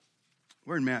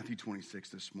We're in Matthew 26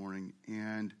 this morning,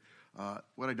 and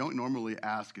what I don't normally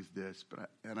ask is this,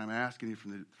 and I'm asking you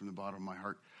from the bottom of my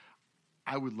heart.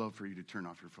 I would love for you to turn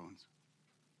off your phones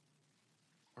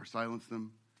or silence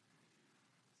them.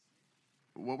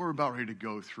 What we're about ready to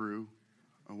go through,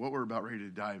 and what we're about ready to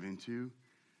dive into,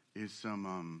 is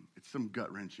some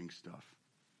gut-wrenching stuff,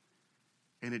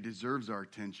 and it deserves our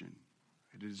attention.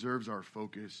 It deserves our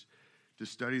focus to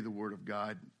study the Word of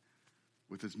God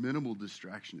with as minimal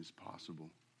distraction as possible.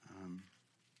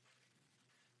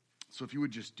 So if you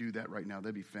would just do that right now,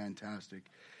 that'd be fantastic.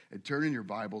 And turn in your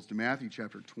Bibles to Matthew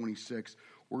chapter 26.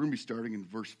 We're going to be starting in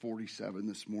verse 47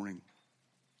 this morning.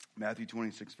 Matthew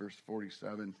 26, verse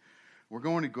 47. We're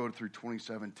going to go through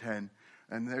 27:10.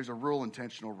 And there's a real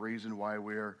intentional reason why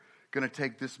we're going to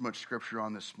take this much scripture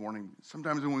on this morning.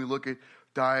 Sometimes when we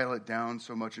dial it down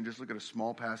so much and just look at a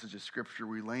small passage of scripture,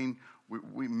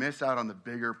 we miss out on the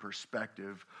bigger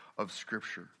perspective of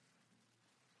scripture.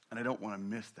 And I don't want to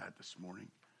miss that this morning.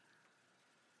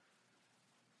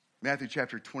 Matthew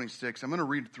chapter 26. I'm going to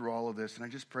read through all of this, and I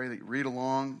just pray that you read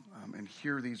along and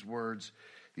hear these words,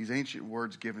 these ancient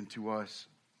words given to us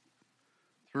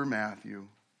through Matthew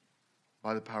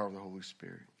by the power of the Holy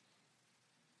Spirit.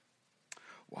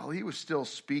 While he was still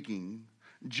speaking,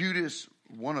 Judas,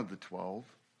 one of the 12,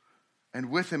 and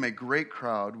with him a great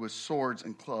crowd with swords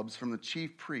and clubs from the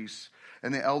chief priests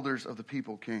and the elders of the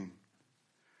people came.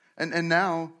 And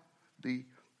now the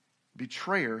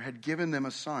betrayer had given them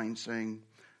a sign saying,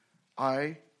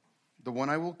 I, the one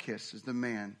I will kiss, is the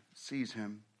man. Seize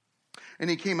him. And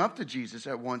he came up to Jesus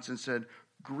at once and said,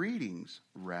 Greetings,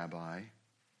 Rabbi.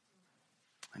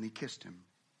 And he kissed him.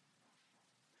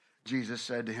 Jesus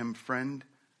said to him, Friend,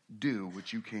 do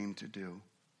what you came to do.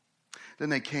 Then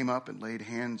they came up and laid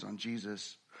hands on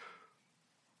Jesus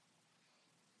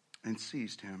and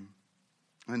seized him.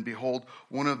 And behold,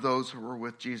 one of those who were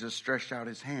with Jesus stretched out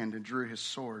his hand and drew his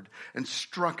sword and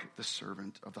struck the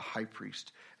servant of the high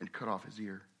priest and cut off his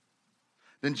ear.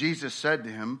 Then Jesus said to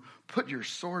him, Put your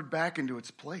sword back into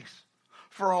its place,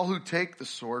 for all who take the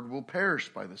sword will perish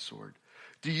by the sword.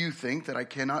 Do you think that I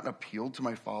cannot appeal to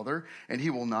my Father, and he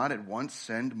will not at once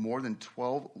send more than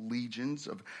 12 legions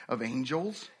of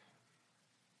angels?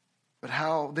 But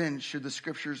how then should the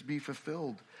scriptures be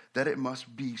fulfilled, that it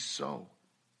must be so?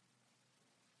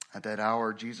 At that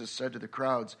hour, Jesus said to the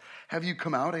crowds, Have you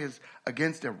come out as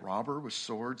against a robber with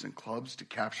swords and clubs to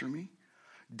capture me?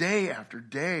 Day after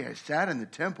day I sat in the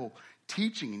temple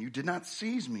teaching, and you did not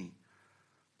seize me.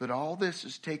 But all this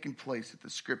has taken place that the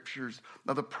scriptures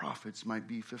of the prophets might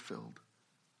be fulfilled.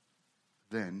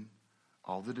 Then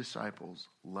all the disciples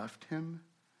left him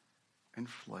and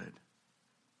fled.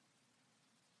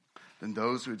 Then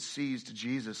those who had seized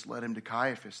Jesus led him to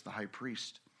Caiaphas, the high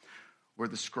priest, where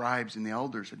the scribes and the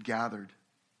elders had gathered.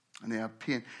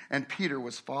 And Peter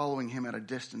was following him at a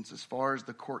distance as far as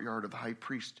the courtyard of the high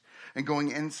priest. And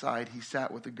going inside, he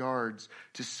sat with the guards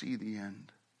to see the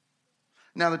end.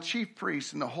 Now the chief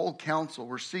priests and the whole council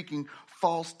were seeking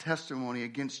false testimony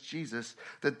against Jesus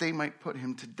that they might put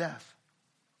him to death.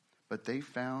 But they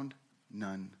found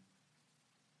none.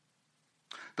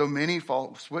 Though many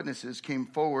false witnesses came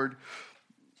forward,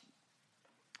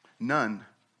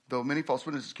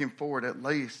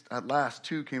 at last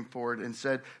two came forward and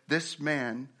said, This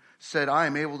man said, I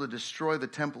am able to destroy the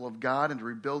temple of God and to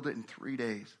rebuild it in 3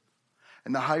 days.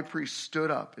 And the high priest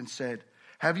stood up and said,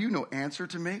 Have you no answer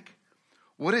to make?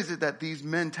 What is it that these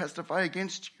men testify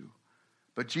against you?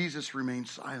 But Jesus remained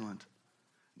silent.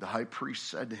 The high priest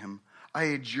said to him, I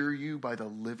adjure you by the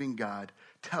living God,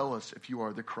 tell us if you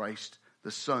are the Christ, the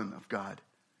Son of God.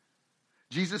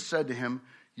 Jesus said to him,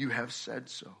 You have said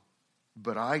so.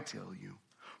 But I tell you,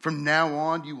 from now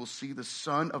on you will see the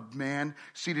Son of Man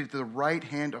seated at the right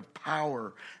hand of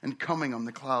power and coming on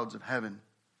the clouds of heaven.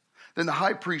 Then the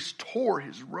high priest tore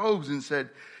his robes and said,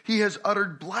 He has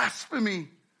uttered blasphemy.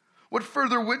 What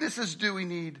further witnesses do we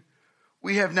need?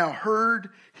 We have now heard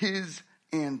his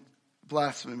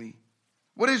blasphemy.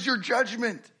 What is your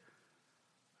judgment?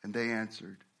 And they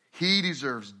answered, He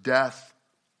deserves death.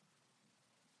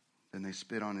 Then they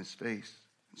spit on his face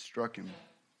and struck him.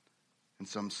 And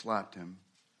some slapped him,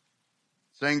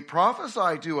 saying,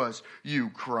 Prophesy to us, you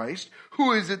Christ.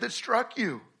 Who is it that struck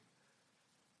you?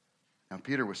 Now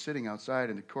Peter was sitting outside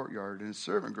in the courtyard, and a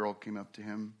servant girl came up to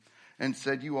him and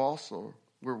said, You also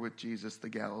were with Jesus the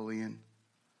Galilean.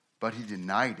 But he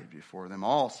denied it before them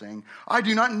all, saying, I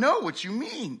do not know what you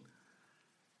mean.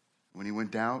 When he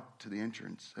went out to the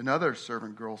entrance, another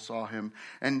servant girl saw him,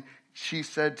 and she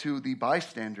said to the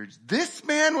bystanders, This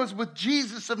man was with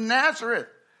Jesus of Nazareth.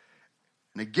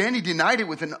 And again he denied it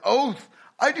with an oath,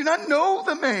 I do not know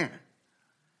the man.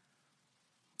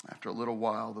 After a little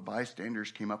while, the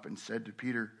bystanders came up and said to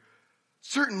Peter,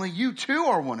 "Certainly you too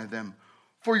are one of them,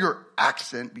 for your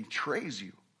accent betrays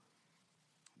you."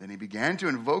 Then he began to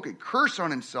invoke a curse on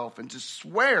himself and to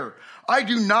swear, "I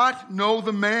do not know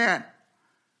the man."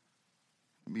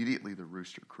 Immediately the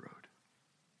rooster crowed.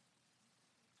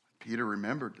 Peter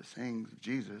remembered the sayings of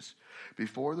Jesus,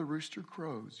 "Before the rooster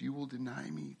crows, you will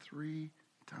deny me 3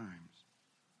 times."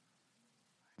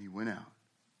 And he went out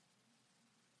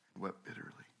and wept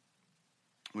bitterly.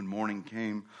 When morning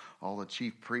came, all the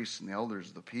chief priests and the elders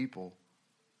of the people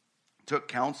took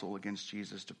counsel against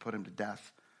Jesus to put him to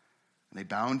death. And they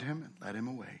bound him and led him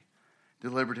away,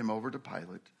 delivered him over to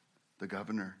Pilate, the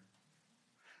governor.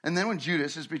 And then when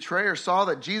Judas, his betrayer, saw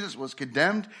that Jesus was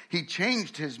condemned, he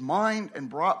changed his mind and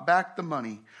brought back the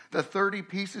money, the 30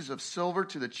 pieces of silver,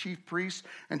 to the chief priests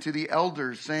and to the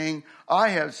elders, saying,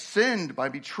 "I have sinned by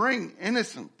betraying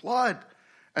innocent blood."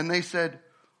 And they said,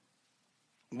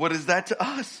 "What is that to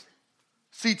us?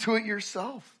 See to it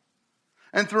yourself."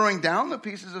 And throwing down the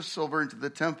pieces of silver into the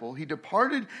temple, he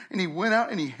departed and he went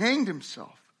out and he hanged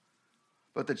himself.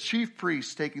 But the chief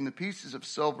priests, taking the pieces of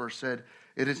silver, said,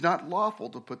 "It is not lawful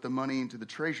to put the money into the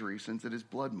treasury, since it is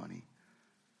blood money."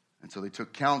 And so they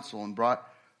took counsel and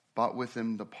bought with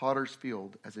him the potter's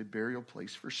field as a burial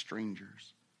place for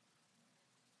strangers.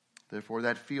 Therefore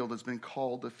that field has been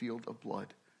called the field of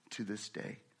blood to this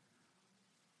day.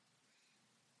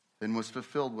 Then was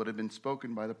fulfilled what had been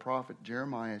spoken by the prophet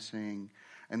Jeremiah, saying,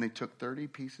 "And they took 30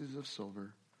 pieces of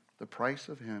silver, the price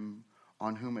of him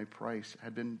on whom a price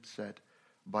had been set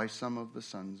by some of the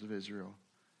sons of Israel.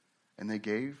 And they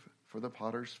gave for the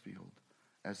potter's field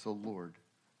as the Lord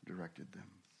directed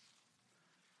them."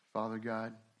 Father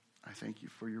God, I thank you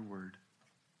for your word.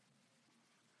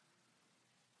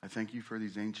 I thank you for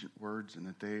these ancient words and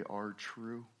that they are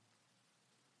true.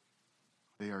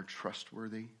 They are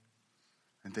trustworthy.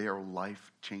 And they are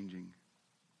life-changing.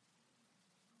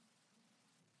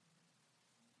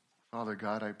 Father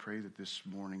God, I pray that this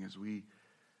morning as we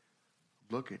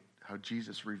look at how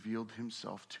Jesus revealed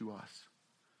himself to us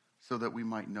so that we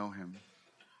might know him,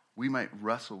 we might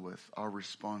wrestle with our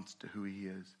response to who he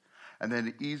is. And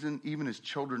then even as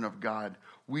children of God,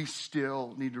 we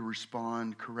still need to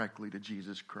respond correctly to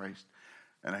Jesus Christ.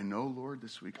 And I know, Lord,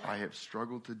 this week I have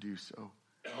struggled to do so.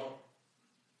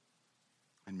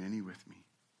 And many with me.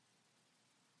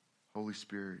 Holy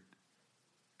Spirit,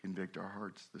 convict our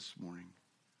hearts this morning,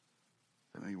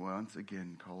 that we once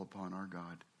again call upon our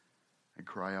God and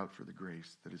cry out for the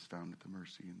grace that is found at the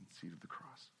mercy and seat of the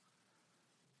cross.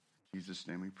 In Jesus'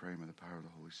 name we pray, by the power of the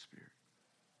Holy Spirit.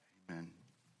 Amen.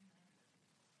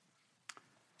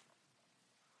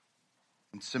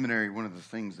 In seminary, one of the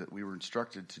things that we were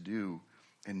instructed to do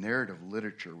in narrative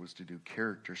literature was to do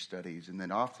character studies. And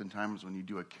then oftentimes when you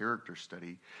do a character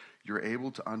study, you're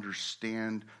able to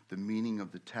understand the meaning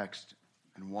of the text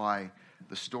and why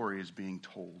the story is being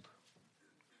told.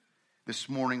 This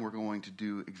morning we're going to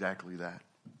do exactly that.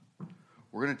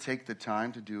 We're going to take the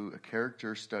time to do a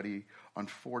character study on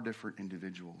 4 different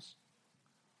individuals.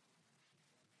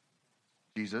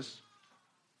 Jesus,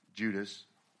 Judas,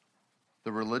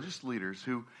 the religious leaders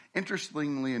who,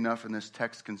 interestingly enough, in this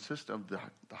text consist of the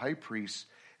high priests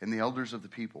and the elders of the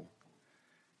people.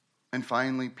 And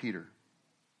finally, Peter.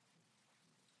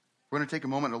 We're going to take a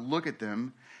moment to look at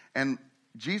them. And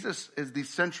Jesus is the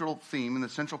central theme and the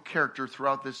central character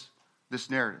throughout this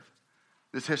narrative,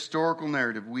 this historical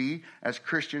narrative. We, as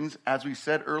Christians, as we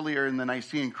said earlier in the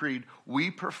Nicene Creed,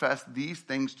 we profess these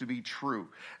things to be true.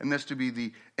 And this to be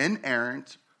the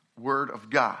inerrant Word of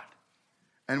God.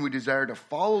 And we desire to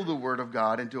follow the Word of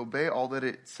God and to obey all that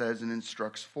it says and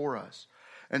instructs for us.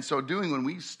 And so doing, when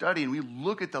we study and we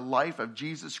look at the life of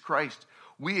Jesus Christ,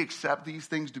 we accept these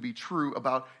things to be true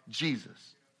about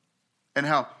Jesus. And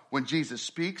how when Jesus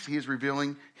speaks, he is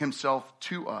revealing himself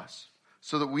to us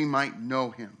so that we might know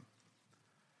him.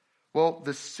 Well,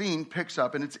 the scene picks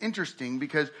up, and it's interesting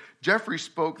because Jeffrey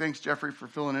spoke. Thanks, Jeffrey, for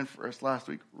filling in for us last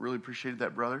week. Really appreciated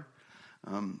that, brother.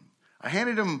 I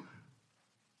handed him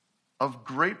a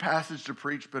great passage to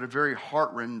preach, but a very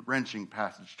heart-wrenching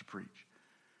passage to preach.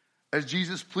 As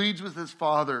Jesus pleads with his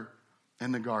Father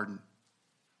in the garden.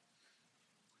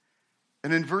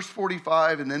 And in verse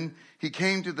 45, and then he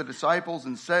came to the disciples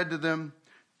and said to them,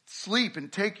 "Sleep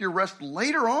and take your rest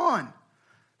later on.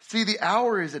 See, the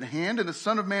hour is at hand, and the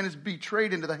Son of Man is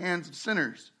betrayed into the hands of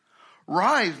sinners.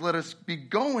 Rise, let us be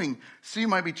going. See,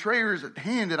 my betrayer is at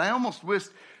hand." And I almost wish,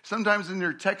 sometimes in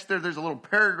your text there's a little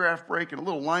paragraph break and a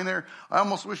little line there. I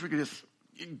almost wish we could just,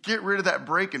 get rid of that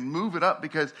brake and move it up,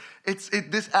 because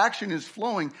this action is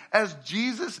flowing. As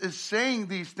Jesus is saying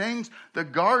these things, the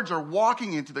guards are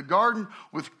walking into the garden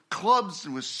with clubs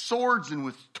and with swords and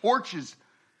with torches.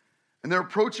 And they're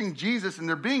approaching Jesus, and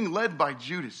they're being led by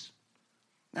Judas.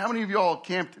 How many of y'all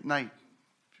camped at night?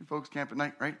 A few folks camp at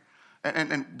night, right?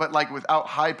 But like without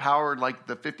high powered, like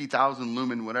the 50,000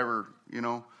 lumen, whatever,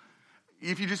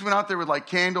 If you just went out there with like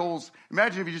candles,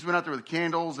 imagine if you just went out there with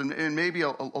candles and maybe a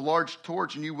large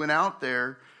torch, and you went out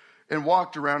there and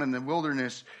walked around in the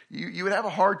wilderness, you would have a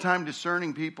hard time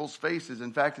discerning people's faces.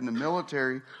 In fact, in the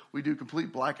military, we do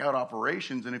complete blackout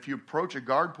operations. And if you approach a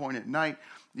guard point at night,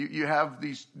 you have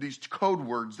these code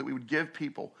words that we would give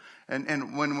people.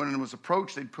 And when it was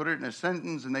approached, they'd put it in a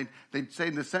sentence, and they'd say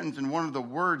the sentence, and one of the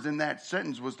words in that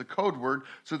sentence was the code word,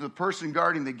 so the person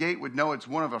guarding the gate would know it's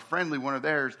one of a friendly, one of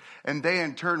theirs, and they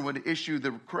in turn would issue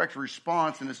the correct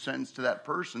response in a sentence to that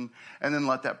person, and then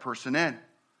let that person in.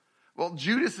 Well,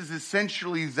 Judas is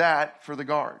essentially that for the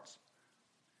guards.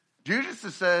 Judas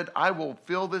has said, I will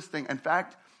fill this thing. In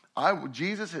fact,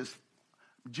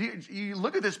 you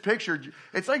look at this picture,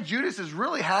 it's like Judas is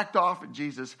really hacked off at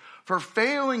Jesus for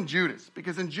failing Judas.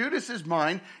 Because in Judas's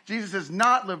mind, Jesus has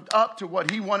not lived up to what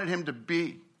he wanted him to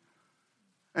be.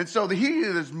 And so he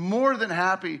is more than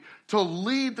happy to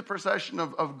lead the procession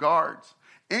of guards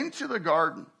into the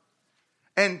garden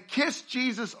and kiss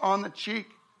Jesus on the cheek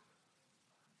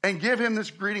and give him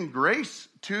this greeting, grace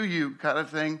to you kind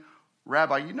of thing.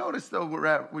 Rabbi, you notice though,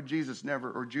 would Judas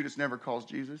never calls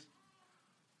Jesus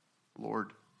Lord.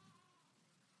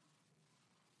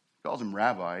 He calls him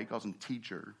rabbi, he calls him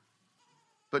teacher,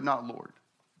 but not Lord.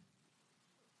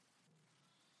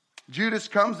 Judas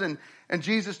comes and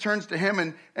Jesus turns to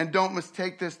him, and don't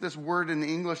mistake this word in the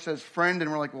English says friend,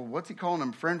 and we're like, well, what's he calling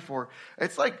him friend for?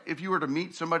 It's like if you were to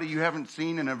meet somebody you haven't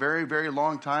seen in a very, very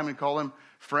long time and call him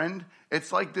friend.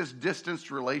 It's like this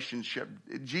distanced relationship.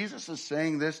 Jesus is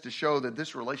saying this to show that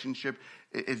this relationship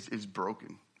is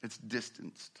broken. It's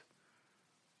distanced.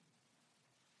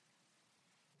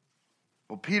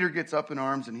 Well, Peter gets up in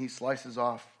arms and he slices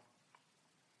off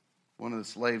one of the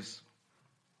slaves'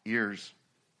 ears.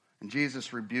 And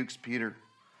Jesus rebukes Peter.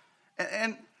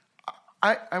 And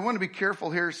I want to be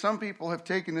careful here. Some people have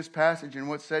taken this passage and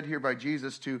what's said here by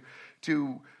Jesus to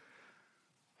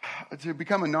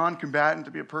become a non-combatant,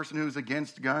 to be a person who's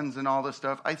against guns and all this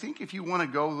stuff. I think if you want to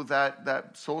go with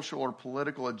that social or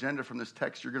political agenda from this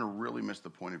text, you're going to really miss the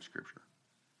point of Scripture.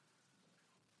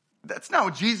 That's not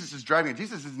what Jesus is driving at.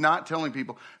 Jesus is not telling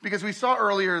people, because we saw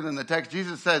earlier in the text,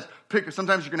 Jesus says,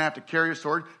 sometimes you're going to have to carry a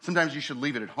sword, sometimes you should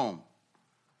leave it at home.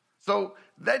 So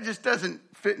that just doesn't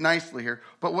fit nicely here.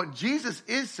 But what Jesus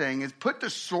is saying is, put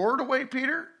the sword away,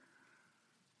 Peter,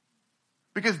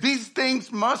 because these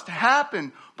things must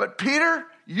happen. But Peter,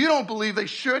 you don't believe they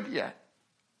should yet.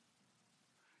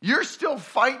 You're still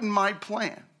fighting my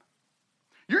plan.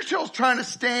 You're still trying to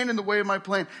stand in the way of my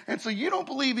plan. And so you don't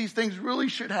believe these things really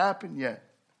should happen yet.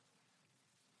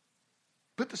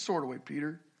 Put the sword away,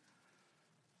 Peter.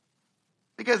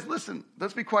 Because listen,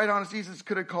 let's be quite honest, Jesus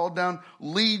could have called down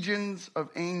legions of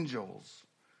angels.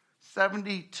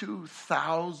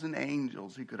 72,000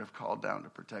 angels he could have called down to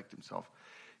protect himself.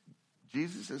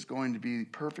 Jesus is going to be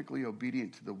perfectly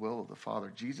obedient to the will of the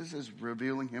Father. Jesus is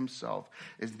revealing himself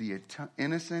as the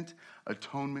innocent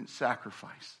atonement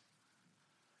sacrifice.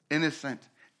 Innocent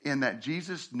in that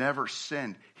Jesus never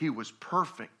sinned. He was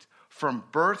perfect from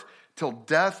birth till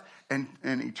death and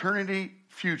eternity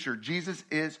future. Jesus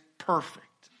is perfect.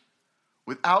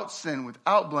 Without sin,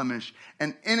 without blemish,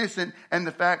 and innocent, and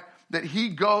the fact that he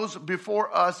goes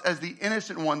before us as the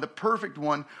innocent one, the perfect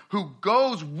one, who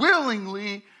goes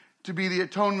willingly to be the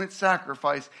atonement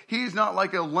sacrifice. He's not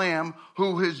like a lamb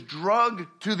who is dragged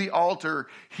to the altar.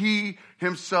 He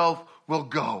himself will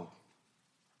go.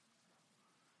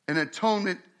 An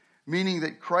atonement meaning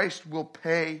that Christ will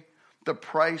pay the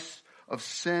price of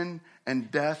sin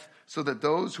and death so that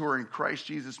those who are in Christ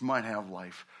Jesus might have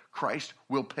life. Christ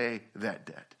will pay that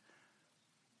debt.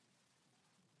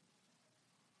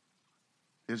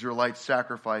 Israelites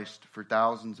sacrificed for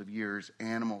thousands of years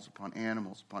animals upon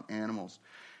animals upon animals.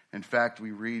 In fact,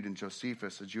 we read in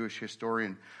Josephus, a Jewish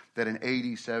historian, that in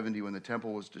AD 70, when the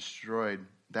temple was destroyed,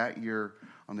 that year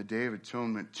on the Day of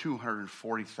Atonement,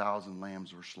 240,000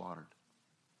 lambs were slaughtered.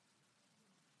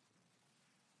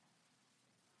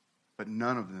 But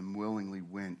none of them willingly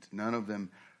went. None of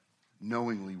them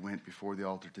knowingly went before the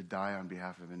altar to die on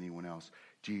behalf of anyone else.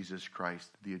 Jesus Christ,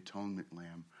 the atonement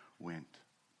lamb, went.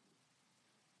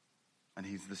 And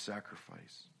he's the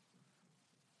sacrifice.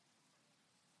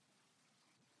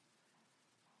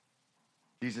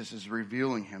 Jesus is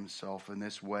revealing himself in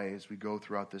this way as we go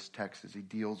throughout this text, as he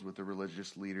deals with the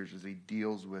religious leaders, as he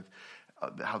deals with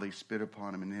how they spit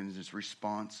upon him and in his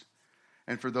response.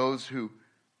 And for those who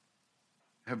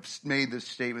have made this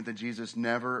statement that Jesus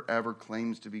never, ever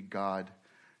claims to be God,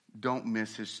 don't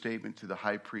miss his statement to the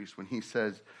high priest when he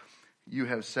says, "You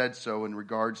have said so," in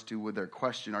regards to with their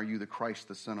question, "Are you the Christ,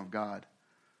 the Son of God?"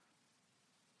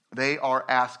 They are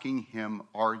asking him,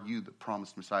 "Are you the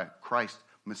promised Messiah? Christ,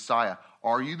 Messiah,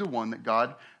 are you the one that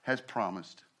God has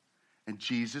promised?" And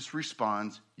Jesus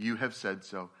responds, "You have said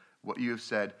so." What you have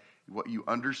said, what you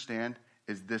understand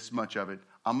is this much of it.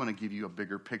 I'm going to give you a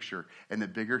bigger picture. And the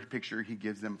bigger picture he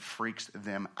gives them freaks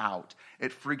them out.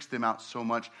 It freaks them out so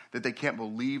much that they can't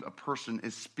believe a person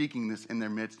is speaking this in their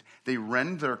midst. They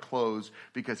rend their clothes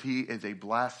because he is a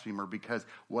blasphemer, because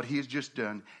what he has just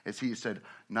done is he has said,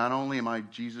 "Not only am I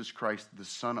Jesus Christ, the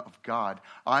Son of God,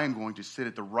 I am going to sit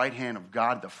at the right hand of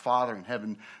God the Father in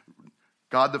heaven,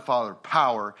 God the Father,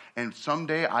 power, and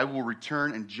someday I will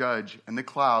return and judge in the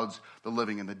clouds the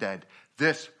living and the dead."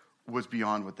 This was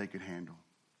beyond what they could handle.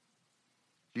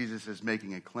 Jesus is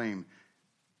making a claim,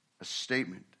 a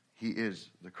statement. He is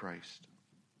the Christ.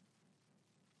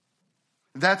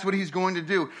 That's what he's going to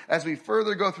do. As we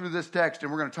further go through this text,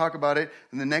 and we're going to talk about it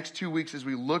in the next 2 weeks as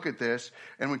we look at this,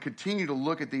 and we continue to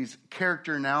look at these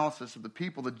character analysis of the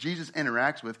people that Jesus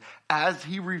interacts with, as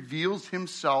he reveals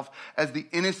himself as the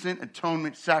innocent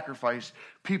atonement sacrifice,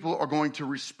 people are going to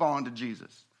respond to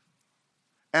Jesus.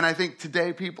 And I think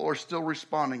today people are still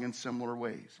responding in similar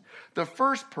ways. The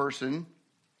first person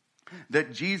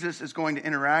that Jesus is going to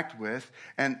interact with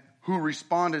and who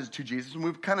responded to Jesus, and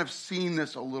we've kind of seen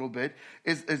this a little bit,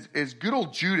 is good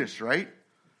old Judas, right?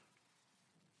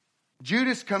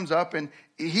 Judas comes up and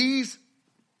he's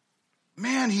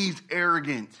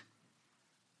arrogant.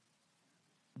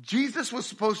 Jesus was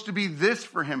supposed to be this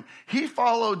for him. He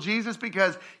followed Jesus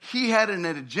because he had an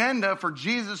agenda for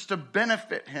Jesus to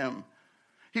benefit him.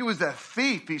 He was a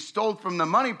thief. He stole from the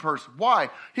money purse. Why?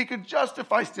 He could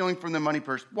justify stealing from the money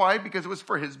purse. Why? Because it was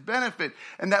for his benefit.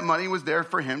 And that money was there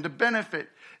for him to benefit.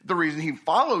 The reason he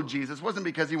followed Jesus wasn't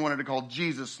because he wanted to call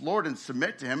Jesus Lord and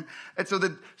submit to him. And so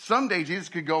that someday Jesus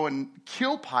could go and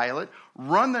kill Pilate,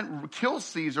 kill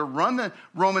Caesar, run the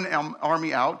Roman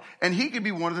army out, and he could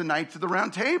be one of the knights of the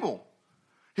round table.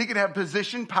 He could have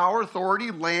position, power, authority,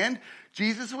 land.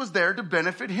 Jesus was there to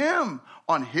benefit him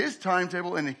on his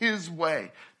timetable and his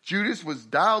way. Judas was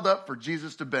dialed up for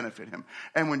Jesus to benefit him.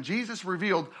 And when Jesus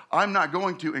revealed, "I'm not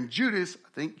going to," and Judas, I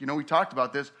think, we talked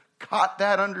about this, caught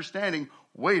that understanding.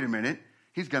 Wait a minute,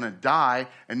 he's going to die,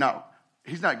 and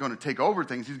he's not going to take over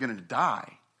things, he's going to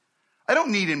die. I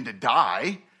don't need him to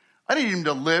die. I need him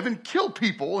to live and kill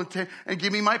people and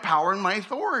give me my power and my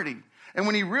authority. And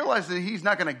when he realizes that he's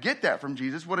not going to get that from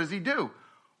Jesus, what does he do?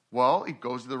 Well, he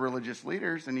goes to the religious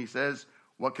leaders and he says,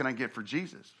 "What can I get for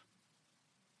Jesus?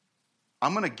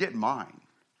 I'm going to get mine."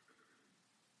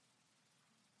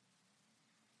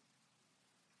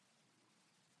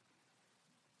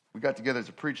 We got together as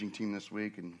a preaching team this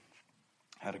week and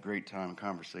had a great time and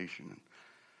conversation. And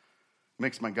it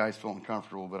makes my guys feel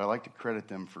uncomfortable, but I like to credit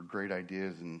them for great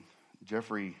ideas. And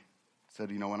Jeffrey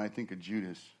said, when I think of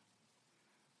Judas,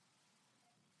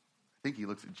 I think he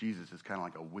looks at Jesus as kind of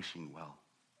like a wishing well.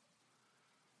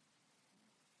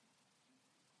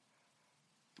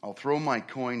 I'll throw my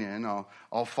coin in.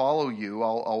 I'll follow you.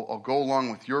 I'll go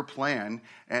along with your plan.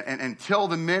 And until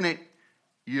the minute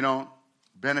you don't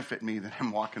benefit me, then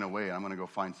I'm walking away. I'm going to go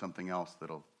find something else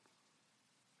that'll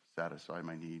satisfy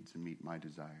my needs and meet my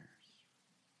desires.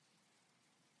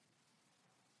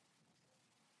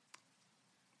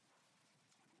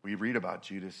 We read about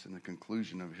Judas in the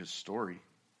conclusion of his story.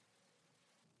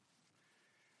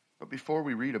 But before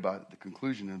we read about the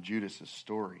conclusion of Judas'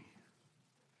 story,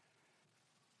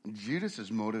 Judas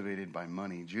is motivated by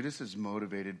money. Judas is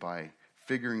motivated by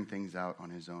figuring things out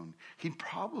on his own. He'd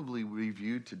probably be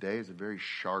viewed today as a very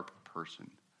sharp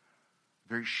person,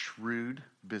 very shrewd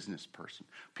business person.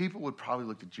 People would probably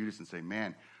look at Judas and say,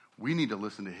 "Man, we need to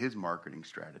listen to his marketing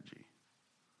strategy.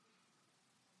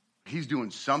 He's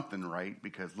doing something right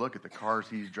because look at the cars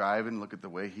he's driving, look at the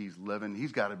way he's living.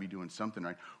 He's got to be doing something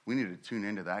right. We need to tune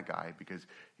into that guy because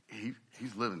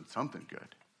he's living something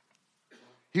good."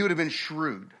 He would have been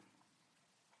shrewd.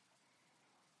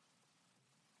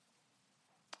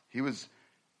 He was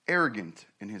arrogant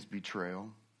in his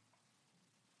betrayal.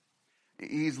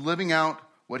 He's living out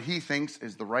what he thinks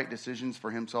is the right decisions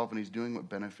for himself, and he's doing what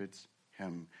benefits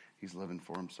him. He's living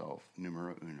for himself,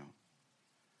 numero uno.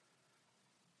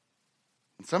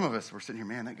 And some of us, we're sitting here,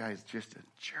 "Man, that guy's just a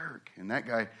jerk." And that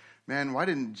guy, man, why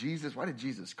did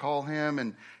Jesus call him?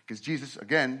 And because Jesus,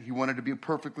 again, he wanted to be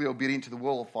perfectly obedient to the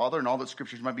will of the Father, and all the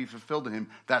scriptures might be fulfilled in him.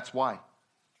 That's why.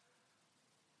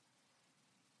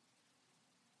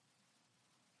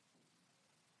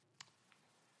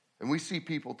 And we see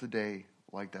people today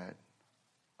like that.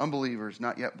 Unbelievers,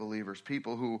 not yet believers,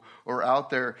 people who are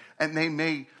out there and they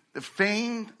may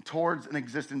feign towards an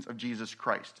existence of Jesus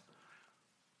Christ.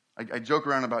 I joke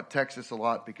around about Texas a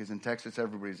lot because in Texas,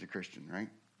 everybody's a Christian, right?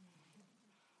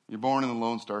 You're born in the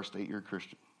Lone Star State, you're a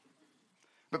Christian.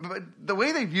 But the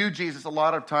way they view Jesus a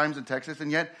lot of times in Texas,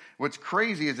 and yet what's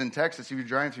crazy is in Texas, if you're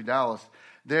driving through Dallas,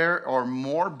 there are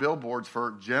more billboards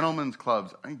for gentlemen's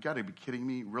clubs. You got to be kidding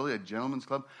me. Really, a gentleman's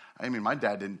club? I mean, my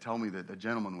dad didn't tell me that a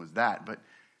gentleman was that, but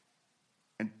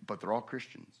they're all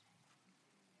Christians.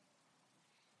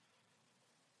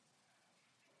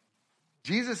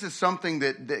 Jesus is something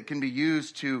that can be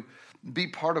used to be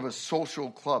part of a social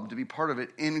club, to be part of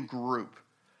it in group.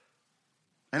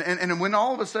 And when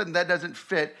all of a sudden that doesn't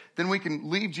fit, then we can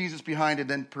leave Jesus behind and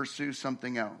then pursue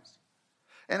something else.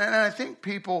 And I think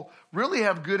people really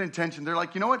have good intention. They're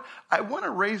like, you know what? I want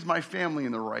to raise my family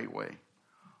in the right way.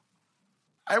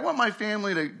 I want my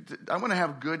family I want to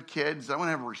have good kids. I want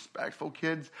to have respectful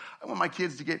kids. I want my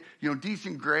kids to get,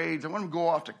 decent grades. I want them to go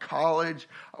off to college.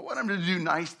 I want them to do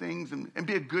nice things and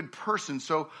be a good person.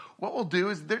 So what we'll do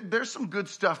is there's some good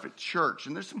stuff at church,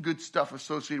 and there's some good stuff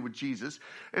associated with Jesus.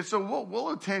 And so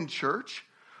we'll attend church.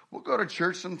 We'll go to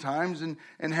church sometimes and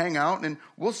hang out, and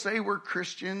we'll say we're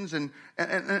Christians, and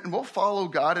we'll follow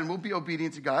God, and we'll be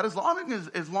obedient to God as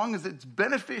long as it's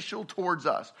beneficial towards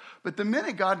us. But the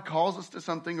minute God calls us to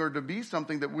something or to be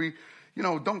something that we,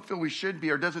 don't feel we should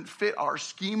be or doesn't fit our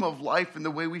scheme of life and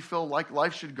the way we feel like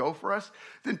life should go for us,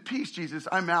 then peace, Jesus,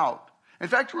 I'm out. In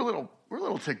fact, we're a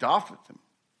little ticked off with him.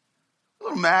 A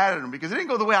little mad at him because it didn't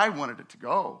go the way I wanted it to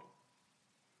go.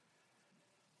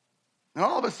 And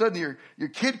all of a sudden, your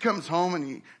kid comes home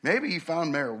and maybe he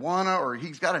found marijuana, or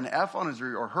he's got an F on his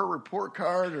or her report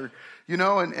card, or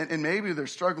and maybe they're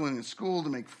struggling in school to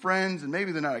make friends, and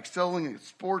maybe they're not excelling in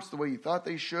sports the way you thought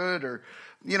they should, or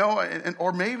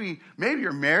or maybe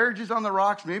your marriage is on the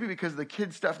rocks, maybe because of the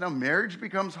kid stuff. Now marriage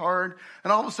becomes hard,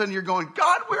 and all of a sudden you're going,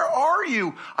 God, where are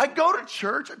you? I go to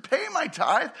church, I pay my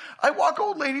tithe, I walk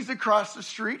old ladies across the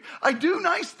street, I do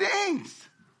nice things.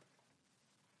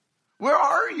 Where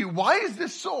are you? Why is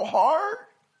this so hard?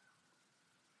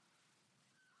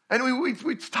 And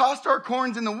we tossed our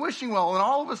corns in the wishing well, and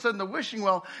all of a sudden the wishing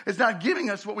well is not giving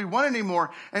us what we want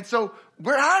anymore. And so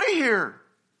we're out of here.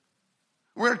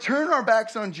 We're going to turn our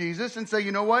backs on Jesus and say,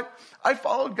 you know what? I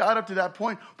followed God up to that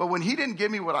point, but when he didn't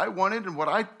give me what I wanted and what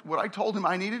I told him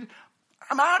I needed,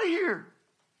 I'm out of here.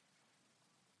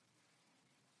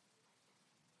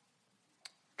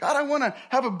 God, I want to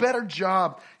have a better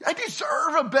job. I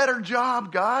deserve a better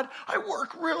job, God. I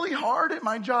work really hard at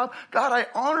my job. God, I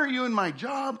honor you in my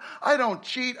job. I don't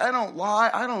cheat. I don't lie.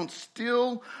 I don't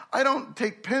steal. I don't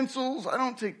take pencils. I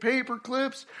don't take paper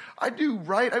clips. I do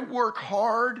right. I work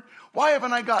hard. Why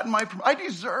haven't I gotten I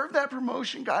deserve that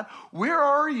promotion, God. Where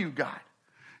are you, God?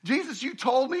 Jesus, you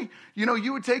told me,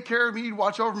 you would take care of me. You'd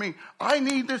watch over me. I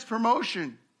need this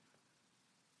promotion.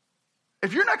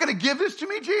 If you're not going to give this to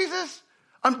me, Jesus,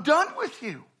 I'm done with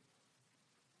you.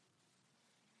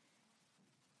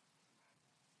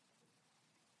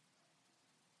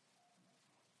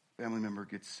 Family member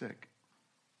gets sick.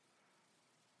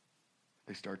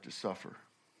 They start to suffer.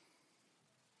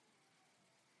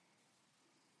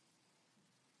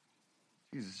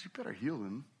 Jesus, you better heal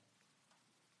him.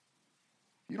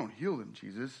 You don't heal him,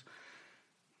 Jesus.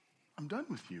 I'm done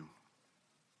with you.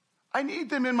 I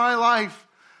need them in my life.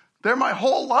 They're my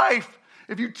whole life.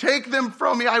 If you take them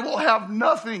from me, I will have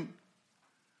nothing.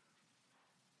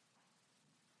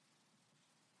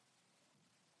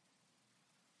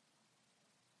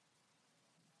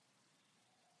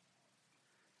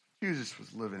 Jesus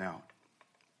was living out.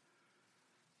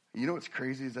 You know what's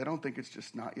crazy is I don't think it's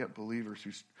just not yet believers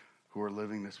who are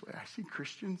living this way. I see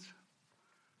Christians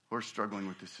who are struggling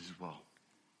with this as well.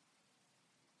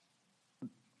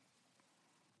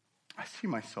 I see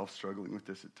myself struggling with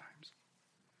this at times.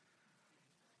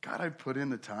 God, I've put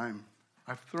in the time.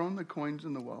 I've thrown the coins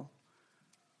in the well.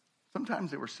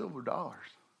 Sometimes they were silver dollars.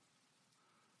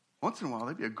 Once in a while,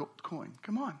 they'd be a gold coin.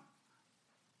 Come on.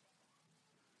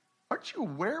 Aren't you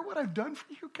aware what I've done for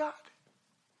you, God?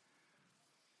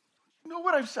 You know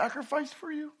what I've sacrificed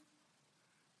for you?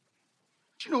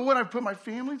 Do you know what I've put my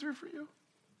family through for you?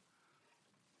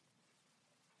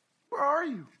 Where are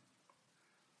you?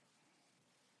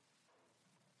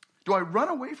 Do I run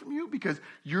away from you because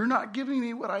you're not giving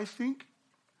me what I think?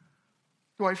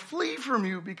 Do I flee from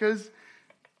you because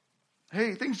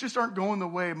Hey, things just aren't going the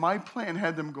way my plan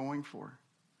had them going for.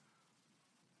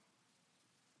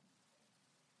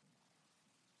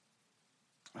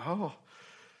 Oh.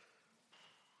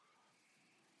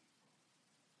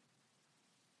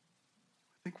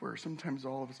 I think we're sometimes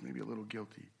all of us maybe a little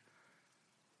guilty.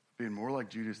 Being more like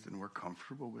Judas than we're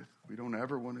comfortable with. We don't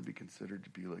ever want to be considered to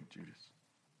be like Judas.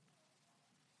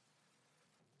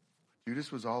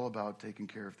 Judas was all about taking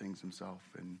care of things himself.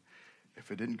 And if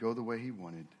it didn't go the way he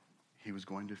wanted, he was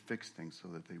going to fix things so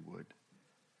that they would.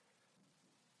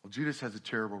 Well, Judas has a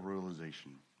terrible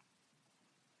realization.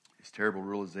 His terrible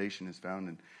realization is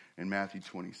found in Matthew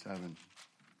 27.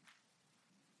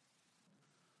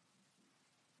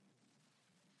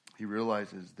 He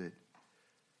realizes that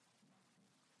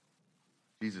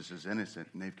Jesus is innocent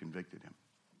and they've convicted him.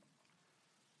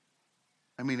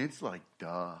 I mean, it's like,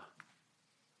 duh.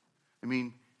 I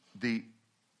mean, the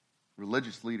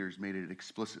religious leaders made it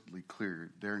explicitly clear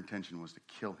their intention was to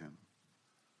kill him.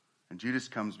 And Judas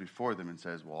comes before them and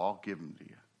says, well, I'll give him to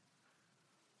you.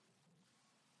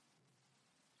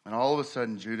 And all of a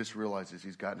sudden, Judas realizes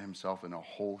he's gotten himself in a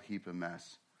whole heap of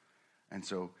mess. And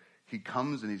so he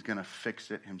comes and he's going to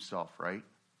fix it himself, right?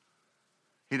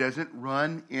 He doesn't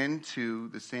run into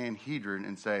the Sanhedrin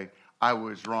and say, I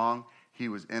was wrong. He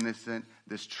was innocent.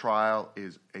 This trial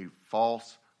is a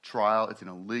false trial. It's an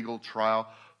illegal trial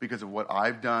because of what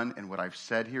I've done and what I've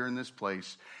said here in this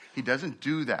place. He doesn't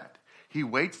do that. He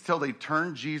waits till they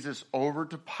turn Jesus over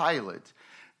to Pilate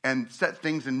and set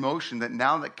things in motion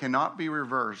that cannot be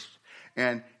reversed.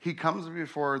 And he comes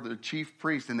before the chief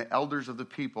priest and the elders of the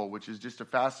people, which is just a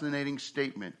fascinating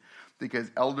statement because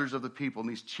elders of the people and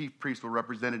these chief priests were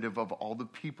representative of all the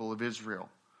people of Israel.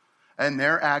 And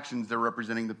their actions, they're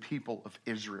representing the people of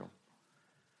Israel.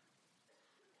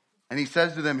 And he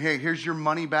says to them, hey, here's your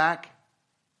money back.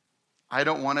 I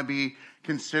don't want to be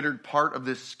considered part of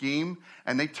this scheme.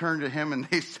 And they turn to him and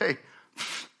they say,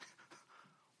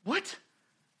 what?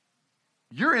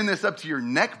 You're in this up to your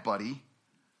neck, buddy.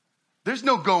 There's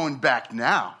no going back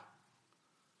now.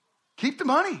 Keep the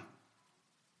money.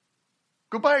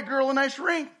 Go buy a girl a nice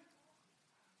ring.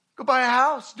 Go buy a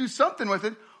house. Do something with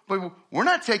it. But we're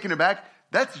not taking it back.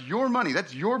 That's your money.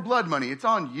 That's your blood money. It's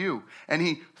on you. And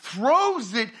he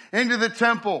throws it into the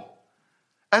temple.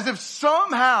 As if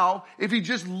somehow, if he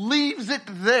just leaves it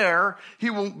there, he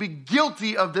won't be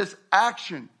guilty of this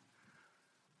action.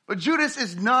 But Judas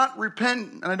is not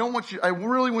repentant. And I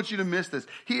really want you to miss this.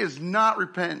 He is not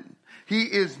repentant. He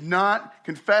is not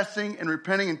confessing and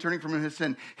repenting and turning from his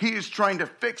sin. He is trying to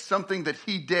fix something that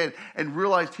he did and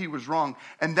realized he was wrong.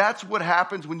 And that's what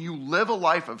happens when you live a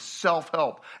life of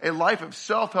self-help. A life of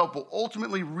self-help will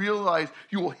ultimately realize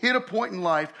you will hit a point in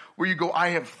life where you go, I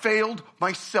have failed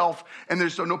myself and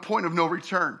there's no point of no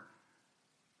return.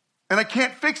 And I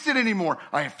can't fix it anymore.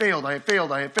 I have failed.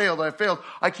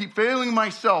 I keep failing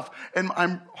myself and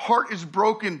my heart is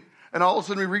broken. And all of a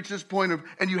sudden we reach this point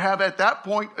and you have at that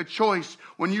point a choice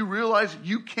when you realize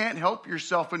you can't help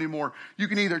yourself anymore. You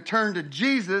can either turn to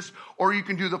Jesus or you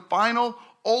can do the final,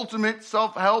 ultimate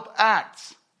self-help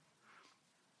acts.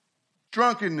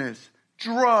 Drunkenness,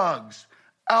 drugs,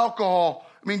 alcohol.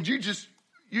 I mean,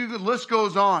 the list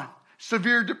goes on.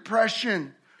 Severe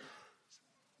depression,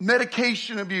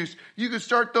 medication abuse. You can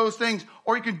start those things,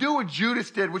 or you can do what Judas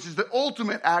did, which is the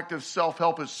ultimate act of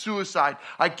self-help, is suicide.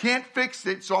 I can't fix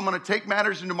it, so I'm going to take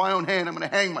matters into my own hand. I'm going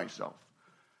to hang myself.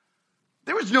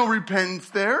 There was no repentance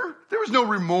there. There was no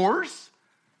remorse.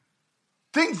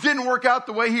 Things didn't work out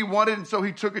the way he wanted, and so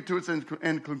he took it to its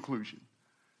end conclusion.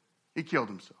 He killed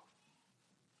himself.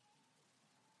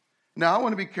 Now, I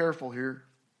want to be careful here.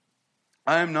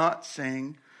 I am not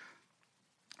saying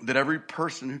that every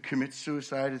person who commits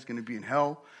suicide is going to be in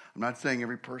hell. I'm not saying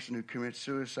every person who commits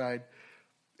suicide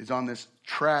is on this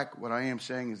track. What I am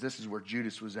saying is this is where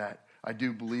Judas was at. I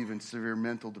do believe in severe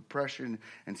mental depression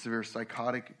and severe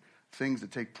psychotic things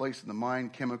that take place in the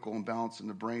mind, chemical imbalance in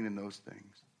the brain, and those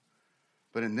things.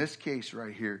 But in this case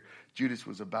right here, Judas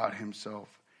was about himself.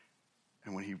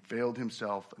 And when he failed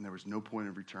himself and there was no point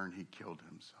of return, he killed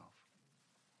himself.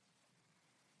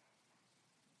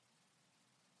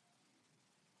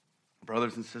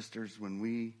 Brothers and sisters, when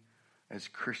we as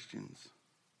Christians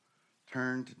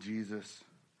turn to Jesus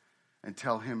and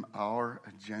tell him our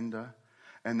agenda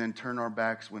and then turn our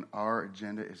backs when our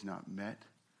agenda is not met,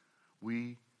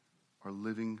 we are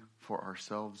living for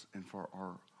ourselves and for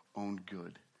our own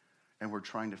good. And we're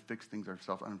trying to fix things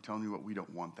ourselves. And I'm telling you what, we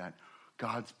don't want that.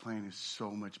 God's plan is so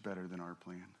much better than our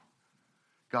plan.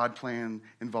 God's plan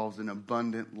involves an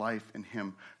abundant life in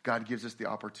him. God gives us the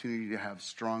opportunity to have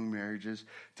strong marriages,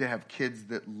 to have kids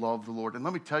that love the Lord. And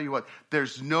let me tell you what,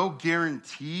 there's no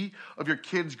guarantee of your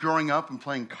kids growing up and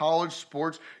playing college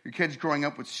sports, your kids growing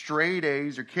up with straight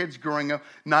A's, your kids growing up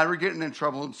never getting in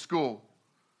trouble in school.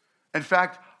 In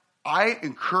fact, I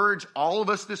encourage all of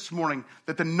us this morning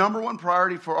that the number one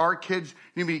priority for our kids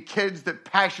need to be kids that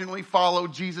passionately follow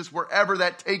Jesus wherever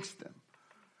that takes them.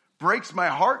 Breaks my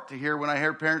heart to hear when I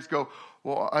hear parents go,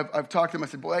 well, I've talked to them. I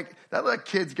said, boy, that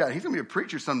kid's got, he's going to be a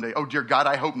preacher someday. Oh, dear God,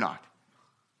 I hope not.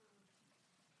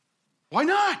 Why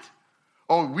not?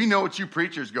 Oh, we know what you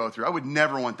preachers go through. I would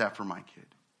never want that for my kid.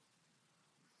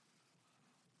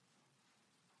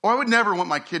 Or I would never want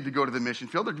my kid to go to the mission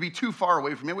field. They'd be too far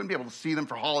away from me. I wouldn't be able to see them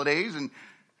for holidays. And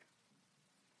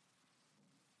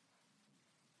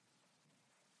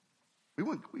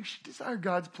we should desire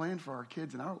God's plan for our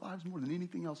kids and our lives more than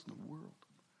anything else in the world.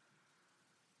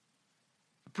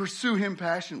 Pursue him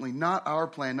passionately, not our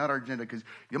plan, not our agenda. Because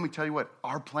let me tell you what,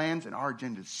 our plans and our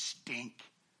agendas stink.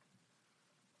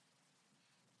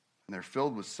 And they're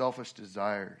filled with selfish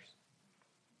desires.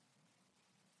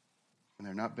 And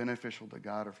they're not beneficial to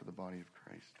God or for the body of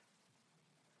Christ.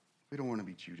 We don't want to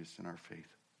be Judas in our faith.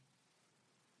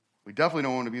 We definitely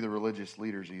don't want to be the religious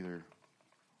leaders either.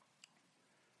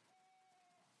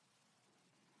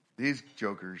 These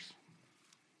jokers,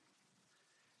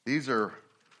 these are,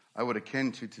 I would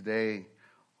akin to today,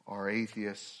 are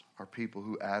atheists, are people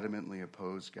who adamantly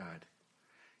oppose God.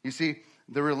 You see,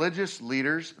 the religious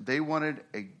leaders, they wanted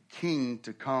a king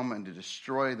to come and to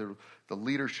destroy the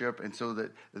leadership, and so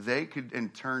that they could in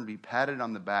turn be patted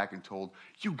on the back and told,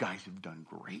 you guys have done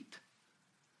great.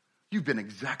 You've been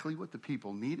exactly what the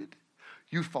people needed.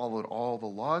 You followed all the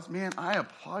laws. Man, I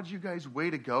applaud you guys.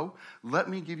 Way to go. Let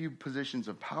me give you positions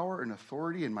of power and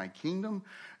authority in my kingdom.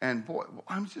 And boy,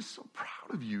 I'm just so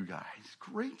proud of you guys.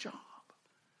 Great job.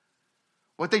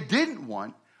 What they didn't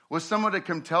want was someone to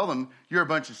come tell them, you're a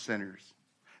bunch of sinners.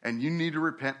 And you need to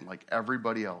repent like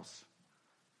everybody else.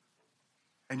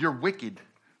 And you're wicked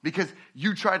because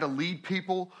you try to lead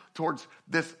people towards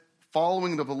this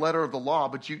following of the letter of the law,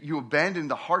 but you abandon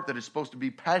the heart that is supposed to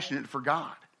be passionate for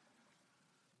God.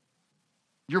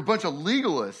 You're a bunch of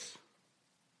legalists.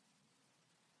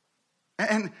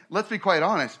 And let's be quite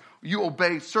honest, you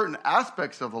obey certain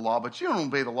aspects of the law, but you don't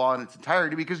obey the law in its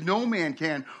entirety because no man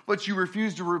can, but you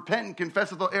refuse to repent and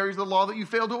confess of the areas of the law that you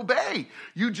failed to obey.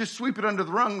 You just sweep it under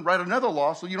the rug and write another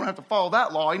law so you don't have to follow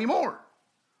that law anymore.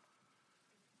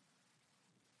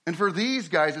 And for these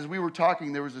guys, as we were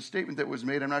talking, there was a statement that was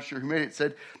made, I'm not sure who made it,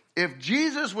 said, if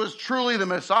Jesus was truly the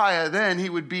Messiah, then he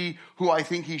would be who I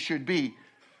think he should be.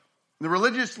 The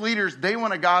religious leaders, they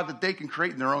want a God that they can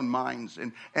create in their own minds.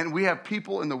 And we have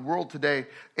people in the world today,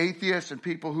 atheists and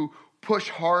people who push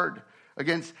hard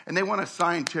against, and they want a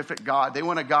scientific God. They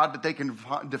want a God that they can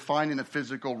define in the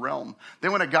physical realm. They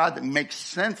want a God that makes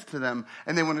sense to them.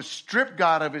 And they want to strip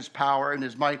God of his power and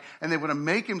his might. And they want to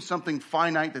make him something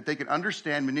finite that they can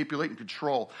understand, manipulate, and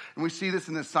control. And we see this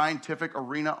in the scientific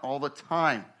arena all the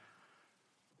time.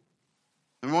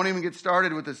 We won't even get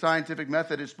started with the scientific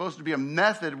method. It's supposed to be a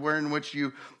method in which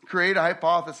you create a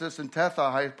hypothesis and test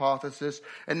a hypothesis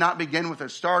and not begin with a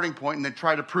starting point and then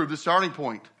try to prove the starting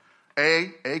point.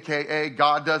 AKA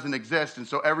God doesn't exist, and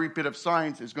so every bit of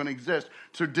science is going to exist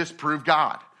to disprove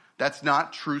God. That's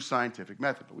not true scientific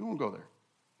method, but we won't go there.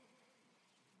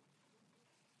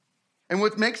 And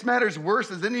what makes matters worse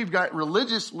is then you've got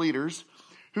religious leaders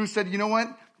who said, you know what?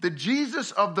 The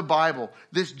Jesus of the Bible,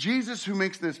 this Jesus who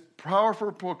makes this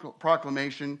powerful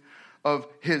proclamation of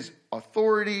his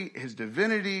authority, his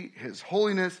divinity, his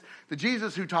holiness, the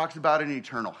Jesus who talks about an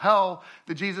eternal hell,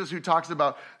 the Jesus who talks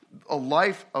about a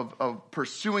life of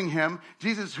pursuing him,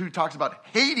 Jesus who talks about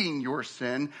hating your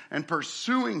sin and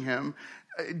pursuing him,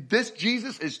 this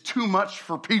Jesus is too much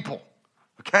for people,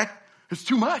 okay? It's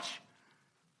too much.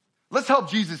 Let's help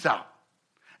Jesus out.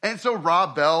 And so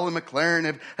Rob Bell and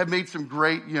McLaren have made some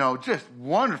great, just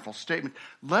wonderful statements.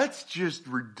 Let's just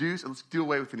let's do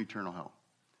away with an eternal hell.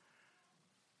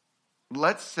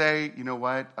 Let's say, you know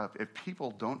what, if people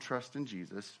don't trust in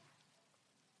Jesus,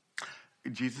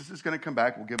 Jesus is going to come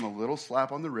back, we'll give him a little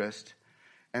slap on the wrist,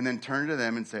 and then turn to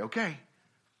them and say, okay,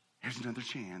 here's another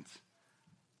chance.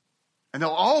 And they'll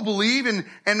all believe, and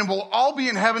we'll all be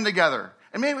in heaven together.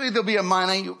 And maybe there'll be a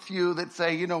minute few that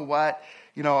say, you know what,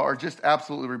 are just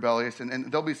absolutely rebellious,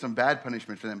 and there'll be some bad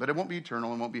punishment for them, but it won't be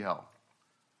eternal and won't be hell.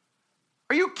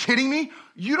 Are you kidding me?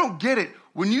 You don't get it.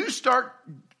 When you start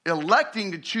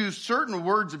electing to choose certain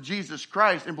words of Jesus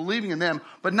Christ and believing in them,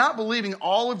 but not believing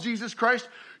all of Jesus Christ,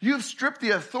 You've stripped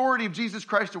the authority of Jesus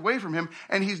Christ away from him,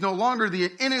 and he's no longer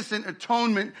the innocent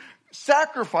atonement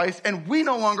sacrifice, and we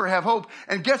no longer have hope.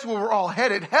 And guess where we're all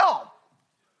headed? Hell.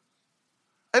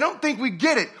 I don't think we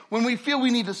get it. When we feel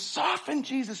we need to soften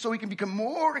Jesus so he can become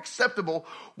more acceptable,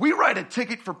 we write a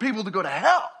ticket for people to go to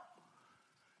hell.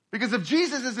 Because if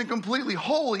Jesus isn't completely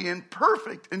holy and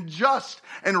perfect and just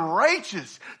and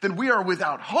righteous, then we are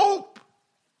without hope.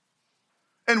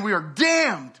 And we are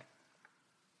damned.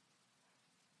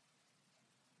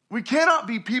 We cannot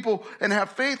be people and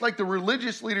have faith like the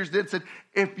religious leaders did. Said,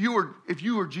 if you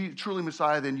were truly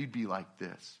Messiah, then you'd be like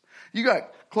this. You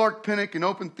got Clark Pinnock and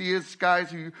open theist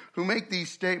guys who make these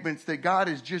statements that God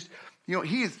is just,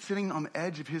 he is sitting on the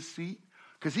edge of his seat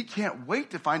because he can't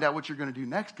wait to find out what you're going to do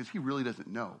next because he really doesn't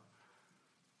know.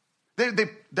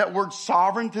 That word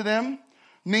sovereign to them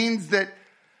means that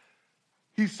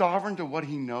he's sovereign to what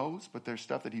he knows, but there's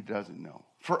stuff that he doesn't know.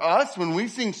 For us, when we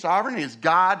sing sovereign, is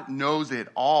God knows it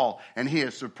all, and he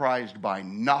is surprised by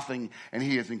nothing, and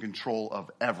he is in control of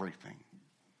everything.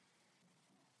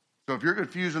 So if you're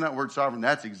confused on that word sovereign,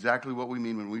 that's exactly what we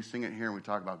mean when we sing it here and we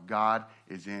talk about God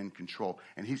is in control,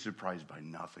 and he's surprised by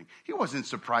nothing. He wasn't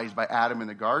surprised by Adam in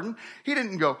the garden. He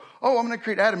didn't go, oh, I'm going to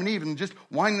create Adam and Eve and just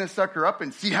wind this sucker up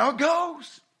and see how it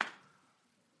goes.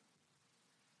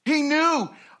 He knew.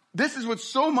 This is what's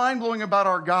so mind-blowing about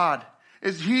our God,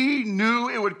 is he knew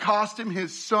it would cost him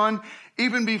his son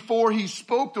even before he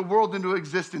spoke the world into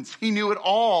existence. He knew it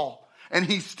all, and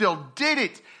he still did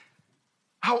it.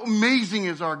 How amazing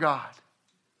is our God?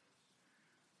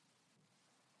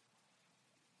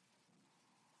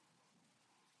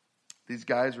 These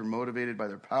guys were motivated by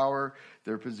their power,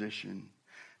 their position.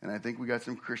 And I think we got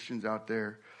some Christians out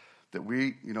there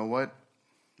that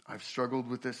I've struggled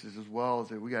with this as well, is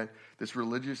that we got this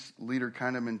religious leader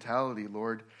kind of mentality.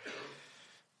 Lord,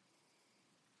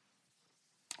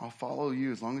 I'll follow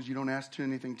you as long as you don't ask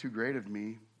anything too great of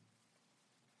me.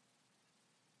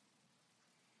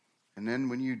 And then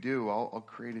when you do, I'll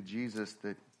create a Jesus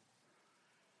that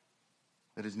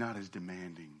is not as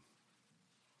demanding.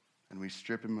 And we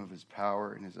strip him of his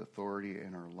power and his authority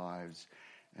in our lives,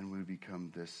 and we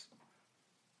become this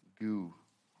goo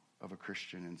of a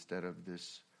Christian instead of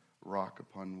this rock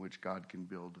upon which God can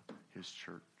build his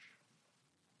church.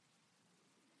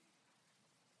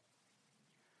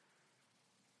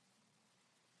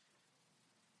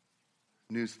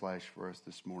 Newsflash for us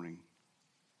this morning.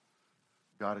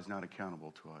 God is not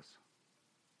accountable to us.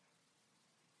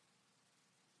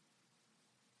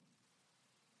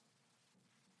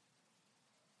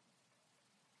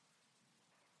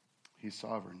 He's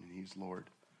sovereign and he's Lord.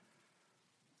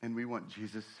 And we want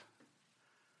Jesus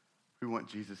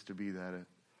to be that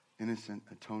innocent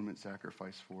atonement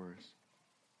sacrifice for us.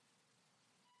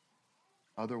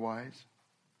 Otherwise,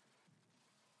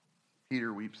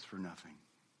 Peter weeps for nothing.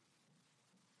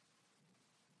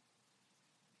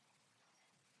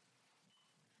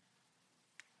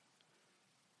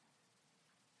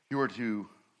 If you were to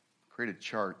create a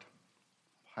chart,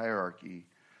 hierarchy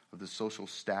of the social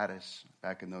status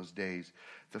back in those days,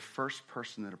 the first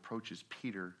person that approaches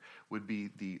Peter would be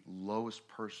the lowest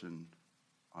person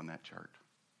on that chart.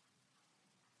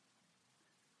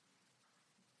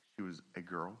 She was a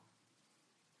girl.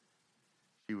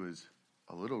 She was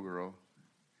a little girl.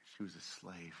 She was a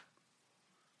slave.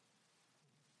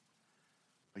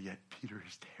 But yet Peter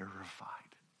is terrified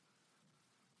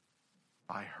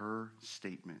by her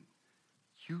statement.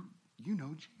 You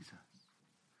know Jesus.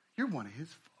 You're one of his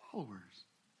followers.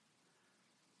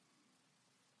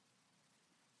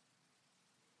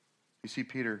 You see,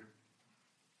 Peter,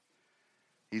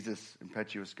 he's this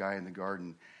impetuous guy in the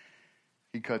garden.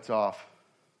 He cuts off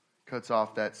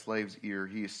that slave's ear.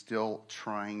 He is still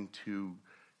trying to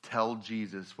tell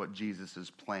Jesus what Jesus'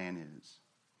 plan is.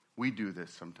 We do this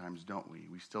sometimes, don't we?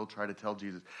 We still try to tell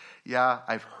Jesus, yeah,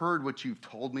 I've heard what you've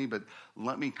told me, but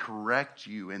let me correct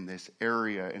you in this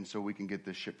area, and so we can get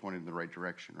this ship pointed in the right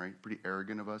direction, right? Pretty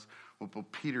arrogant of us. Well,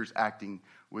 Peter's acting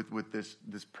with this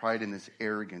pride and this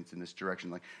arrogance in this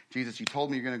direction. Like, Jesus, you told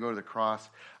me you're going to go to the cross.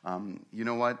 You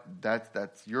know what?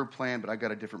 That's your plan, but I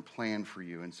got a different plan for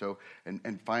you. And so,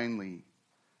 and finally,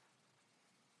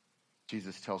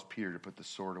 Jesus tells Peter to put the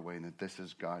sword away and that this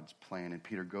is God's plan. And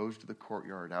Peter goes to the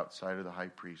courtyard outside of the high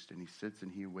priest and he sits and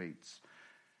he waits.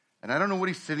 And I don't know what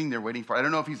he's sitting there waiting for. I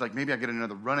don't know if he's like, maybe I get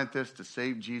another run at this to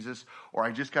save Jesus, or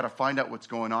I just got to find out what's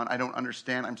going on. I don't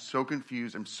understand. I'm so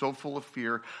confused. I'm so full of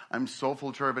fear. I'm so full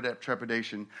of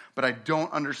trepidation. But I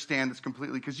don't understand this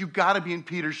completely, because you've got to be in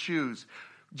Peter's shoes.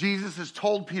 Jesus has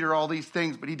told Peter all these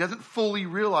things, but he doesn't fully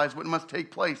realize what must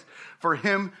take place for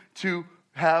him to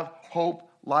have hope,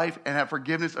 life, and have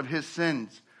forgiveness of his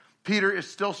sins. Peter is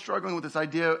still struggling with this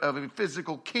idea of a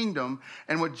physical kingdom,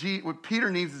 and what Peter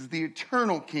needs is the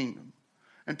eternal kingdom.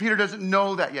 And Peter doesn't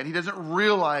know that yet. He doesn't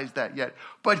realize that yet,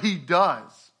 but he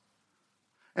does.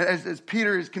 And as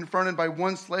Peter is confronted by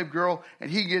one slave girl, and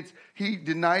he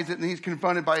denies it, and he's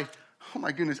confronted by, oh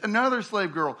my goodness, another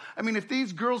slave girl. I mean, if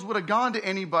these girls would have gone to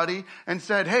anybody and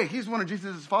said, hey, he's one of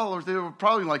Jesus' followers, they would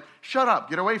probably be like, shut up,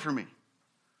 get away from me.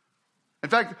 In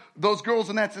fact, those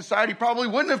girls in that society probably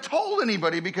wouldn't have told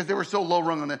anybody because they were so low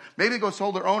rung on that. Maybe they go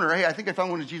told their owner, hey, I think I found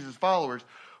one of Jesus' followers.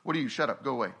 What are you? Shut up.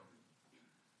 Go away.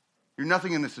 You're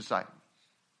nothing in this society.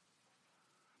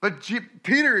 But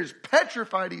Peter is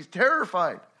petrified. He's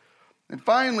terrified. And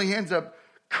finally, he ends up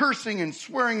cursing and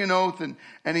swearing an oath.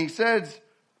 And he says,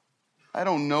 I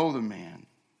don't know the man.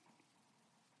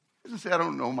 He doesn't say, I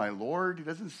don't know my Lord. He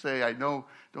doesn't say, I don't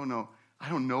know. I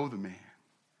don't know the man.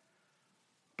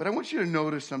 But I want you to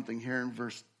notice something here in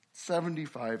verse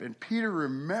 75. And Peter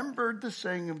remembered the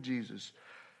saying of Jesus,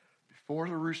 before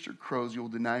the rooster crows, you'll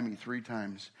deny me 3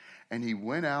 times. And he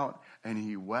went out and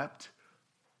he wept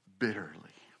bitterly.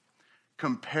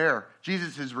 Compare.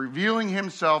 Jesus is revealing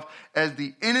himself as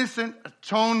the innocent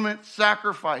atonement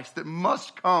sacrifice that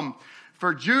must come.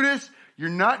 For Judas, you're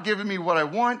not giving me what I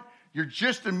want. You're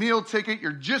just a meal ticket.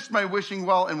 You're just my wishing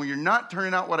well. And when you're not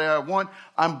turning out what I want,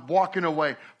 I'm walking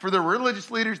away. For the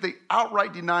religious leaders, they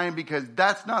outright deny him because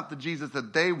that's not the Jesus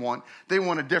that they want. They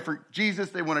want a different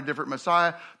Jesus. They want a different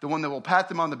Messiah. The one that will pat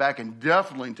them on the back and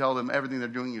definitely tell them everything they're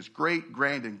doing is great,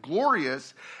 grand, and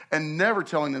glorious, and never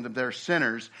telling them that they're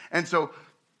sinners. And so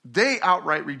they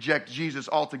outright reject Jesus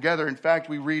altogether. In fact,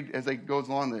 we read as it goes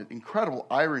along the incredible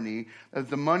irony of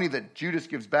the money that Judas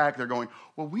gives back. They're going,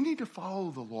 well, we need to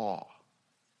follow the law.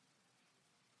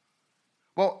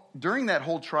 Well, during that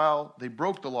whole trial, they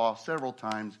broke the law several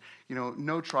times. You know,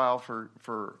 no trial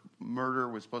for murder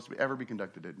was supposed to ever be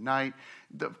conducted at night.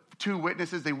 The 2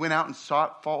 witnesses, they went out and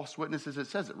sought false witnesses. It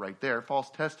says it right there, false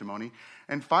testimony.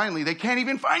 And finally, they can't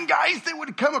even find guys that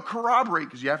would come and corroborate,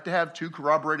 because you have to have 2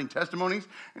 corroborating testimonies.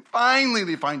 And finally,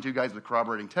 they find 2 guys with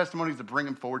corroborating testimonies to bring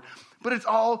them forward. But it's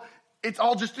all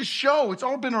just a show. It's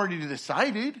all been already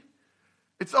decided.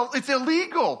 It's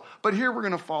illegal. But here we're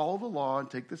going to follow the law and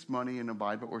take this money and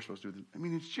abide by what we're supposed to do. I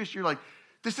mean, it's just, you're like,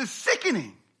 this is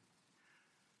sickening.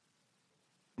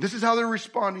 This is how they're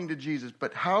responding to Jesus.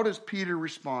 But how does Peter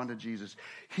respond to Jesus?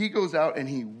 He goes out and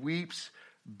he weeps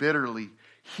bitterly.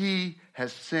 He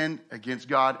has sinned against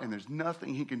God, and there's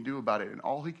nothing he can do about it. And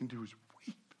all he can do is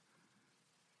weep.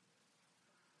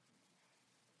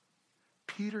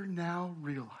 Peter now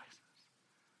realizes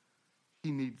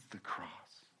he needs the cross.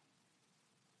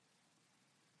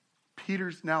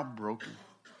 Peter's now broken.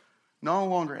 No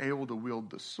longer able to wield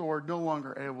the sword. No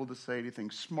longer able to say anything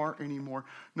smart anymore.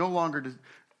 No longer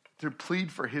to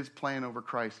plead for his plan over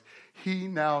Christ. He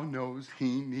now knows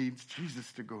he needs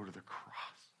Jesus to go to the cross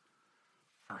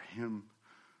for him.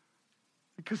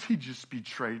 Because he just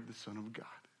betrayed the Son of God.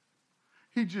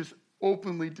 He just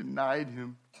openly denied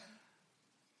him.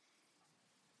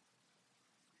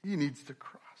 He needs the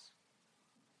cross.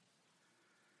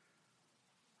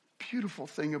 Beautiful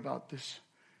thing about this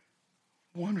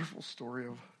wonderful story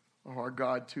of our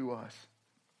God to us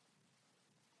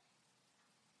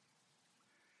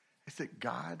is that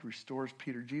God restores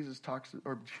Peter.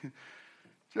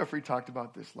 Jeffrey talked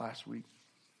about this last week.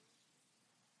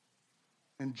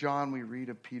 In John, we read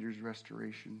of Peter's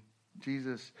restoration.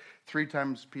 3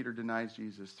 times Peter denies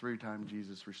Jesus. 3 times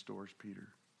Jesus restores Peter.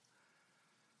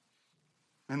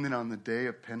 And then on the day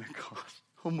of Pentecost,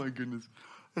 oh my goodness,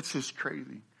 that's just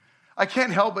crazy. I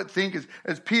can't help but think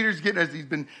as he's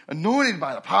been anointed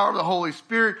by the power of the Holy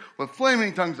Spirit with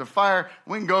flaming tongues of fire.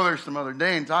 We can go there some other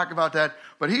day and talk about that.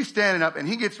 But he's standing up and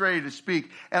he gets ready to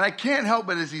speak. And I can't help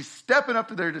but as he's stepping up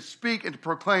to there to speak and to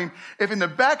proclaim, if in the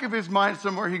back of his mind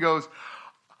somewhere he goes,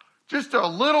 just a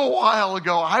little while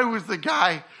ago, I was the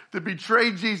guy that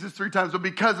betrayed Jesus 3 times. But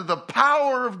because of the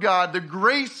power of God, the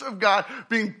grace of God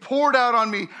being poured out on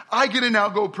me, I get to now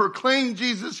go proclaim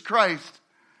Jesus Christ.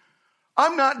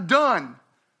 I'm not done.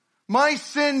 My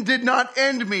sin did not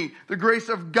end me. The grace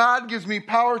of God gives me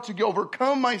power to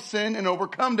overcome my sin and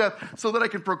overcome death so that I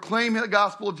can proclaim the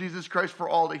gospel of Jesus Christ for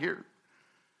all to hear.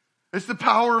 It's the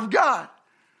power of God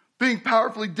being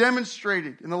powerfully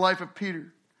demonstrated in the life of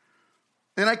Peter.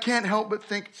 And I can't help but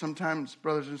think sometimes,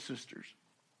 brothers and sisters,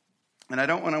 and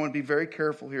I want to be very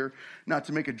careful here not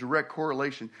to make a direct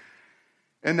correlation,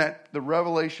 and that the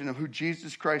revelation of who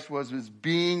Jesus Christ was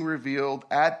being revealed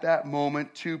at that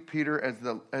moment to Peter as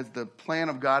the plan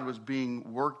of God was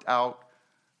being worked out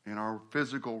in our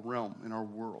physical realm, in our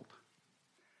world.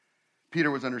 Peter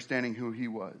was understanding who he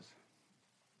was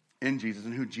in Jesus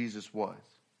and who Jesus was.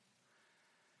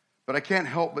 But I can't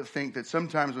help but think that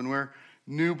sometimes when we're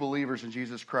new believers in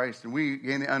Jesus Christ and we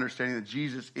gain the understanding that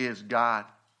Jesus is God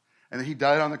and that he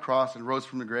died on the cross and rose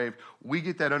from the grave, we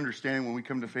get that understanding when we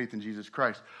come to faith in Jesus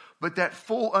Christ. But that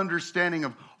full understanding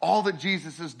of all that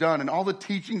Jesus has done and all the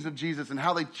teachings of Jesus and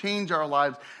how they change our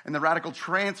lives and the radical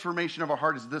transformation of our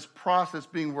heart is this process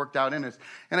being worked out in us.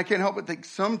 And I can't help but think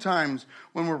sometimes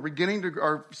when we're beginning to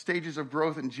our stages of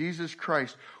growth in Jesus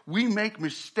Christ, we make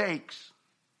mistakes.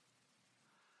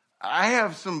 I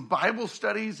have some Bible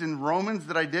studies in Romans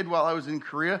that I did while I was in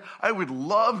Korea. I would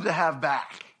love to have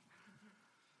back.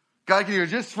 God, can you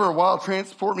just for a while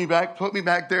transport me back, put me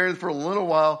back there for a little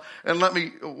while, and let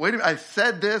me, wait a minute, I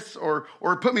said this, or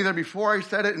put me there before I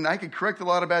said it, and I could correct a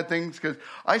lot of bad things, because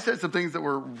I said some things that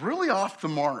were really off the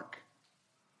mark.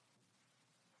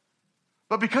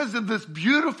 But because of this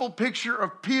beautiful picture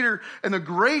of Peter and the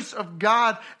grace of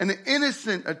God and the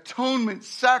innocent atonement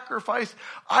sacrifice,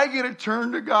 I get to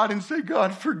turn to God and say,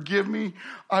 God, forgive me.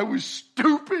 I was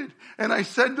stupid. And I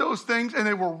said those things and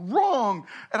they were wrong.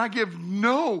 And I give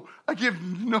no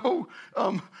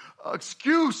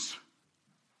excuse.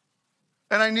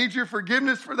 And I need your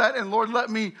forgiveness for that. And Lord, let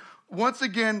me once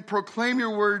again proclaim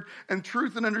your word and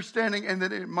truth and understanding, and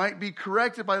that it might be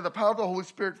corrected by the power of the Holy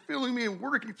Spirit filling me and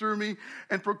working through me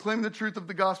and proclaiming the truth of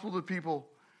the gospel to people.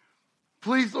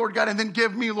 Please, Lord God, and then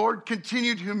give me, Lord,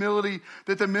 continued humility,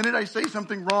 that the minute I say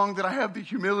something wrong, that I have the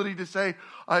humility to say,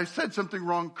 I said something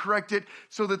wrong, correct it,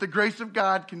 so that the grace of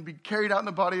God can be carried out in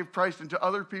the body of Christ and to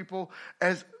other people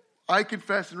as I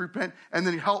confess and repent, and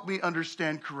then help me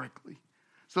understand correctly.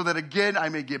 So that again, I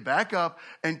may get back up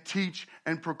and teach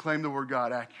and proclaim the word of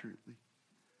God accurately.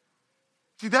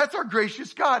 See, that's our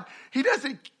gracious God.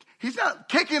 He's not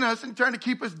kicking us and trying to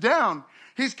keep us down.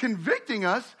 He's convicting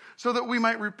us so that we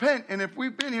might repent. And if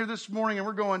we've been here this morning and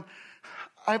we're going,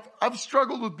 I've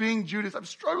struggled with being Judas. I've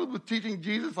struggled with teaching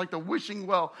Jesus like the wishing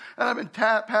well. And I've been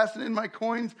passing in my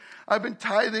coins. I've been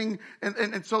tithing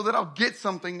and so that I'll get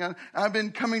something. And I've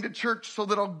been coming to church so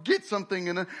that I'll get something.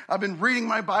 And I've been reading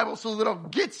my Bible so that I'll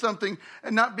get something.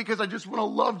 And not because I just want to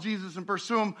love Jesus and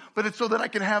pursue him, but it's so that I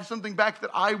can have something back that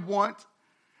I want.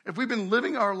 If we've been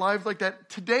living our lives like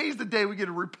that, today's the day we get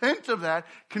to repent of that,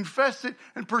 confess it,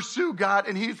 and pursue God.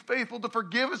 And he's faithful to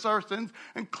forgive us our sins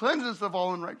and cleanse us of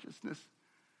all unrighteousness.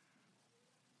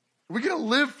 We get to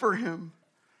live for him.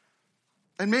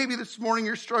 And maybe this morning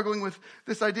you're struggling with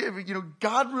this idea of,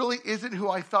 God really isn't who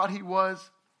I thought he was.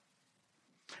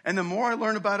 And the more I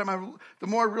learn about him, the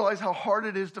more I realize how hard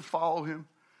it is to follow him.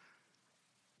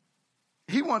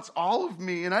 He wants all of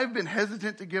me, and I've been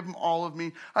hesitant to give him all of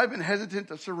me. I've been hesitant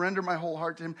to surrender my whole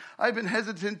heart to him. I've been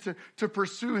hesitant to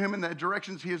pursue him in the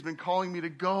directions he has been calling me to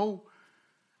go.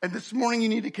 And this morning you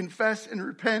need to confess and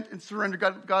repent and surrender.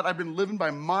 God, I've been living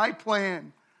by my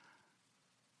plan.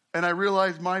 And I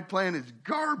realize my plan is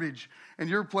garbage and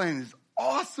your plan is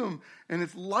awesome and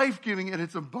it's life-giving and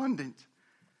it's abundant.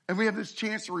 And we have this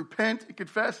chance to repent and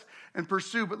confess and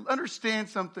pursue. But understand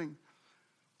something.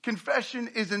 Confession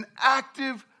is an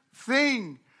active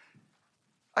thing.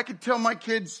 I could tell my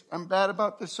kids, I'm bad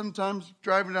about this sometimes,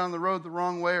 driving down the road the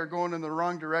wrong way or going in the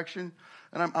wrong direction.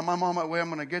 And I'm on my way, I'm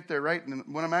going to get there, right? And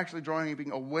when I'm actually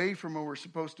driving away from where we're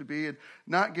supposed to be and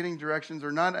not getting directions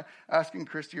or not asking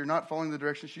Christy or not following the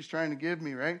directions she's trying to give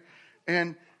me, right?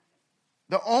 And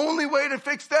the only way to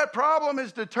fix that problem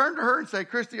is to turn to her and say,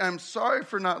 Christy, I'm sorry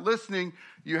for not listening.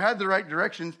 You had the right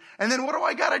directions. And then what do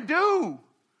I got to do?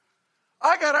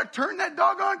 I got to turn that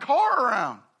doggone car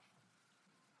around.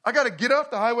 I got to get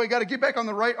off the highway, got to get back on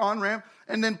the right on-ramp,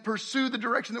 and then pursue the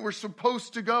direction that we're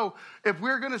supposed to go. If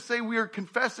we're going to say we are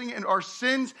confessing in our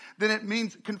sins, then it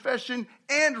means confession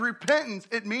and repentance.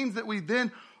 It means that we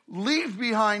then leave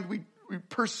behind, we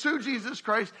pursue Jesus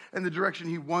Christ in the direction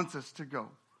he wants us to go.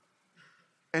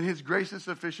 And his grace is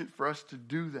sufficient for us to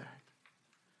do that.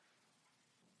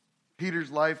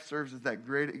 Peter's life serves as that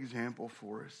great example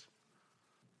for us.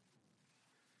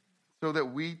 So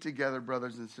that we together,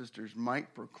 brothers and sisters,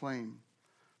 might proclaim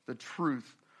the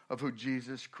truth of who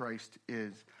Jesus Christ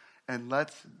is. And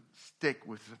let's stick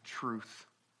with the truth.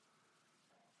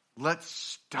 Let's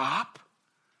stop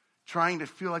trying to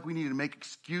feel like we need to make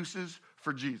excuses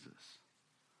for Jesus.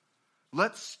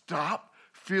 Let's stop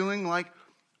feeling like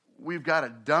we've got to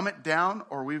dumb it down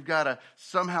or we've got to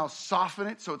somehow soften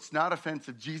it so it's not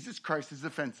offensive. Jesus Christ is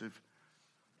offensive.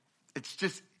 It's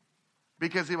just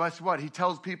because he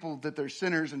tells people that they're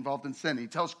sinners involved in sin. He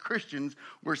tells Christians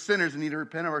we're sinners and need to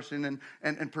repent of our sin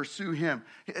and pursue him.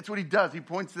 That's what he does. He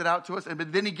points it out to us,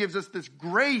 but then he gives us this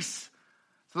grace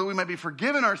so that we might be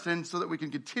forgiven our sins so that we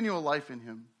can continue a life in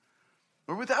him.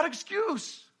 We're without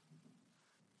excuse.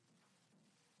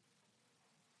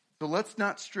 So let's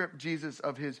not strip Jesus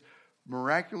of his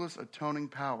miraculous atoning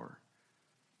power.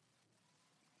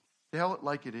 Tell it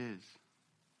like it is.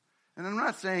 And I'm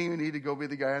not saying you need to go be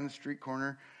the guy on the street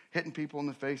corner hitting people in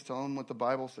the face, telling them what the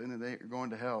Bible's saying that they are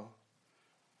going to hell.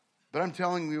 But I'm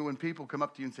telling you, when people come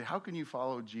up to you and say, how can you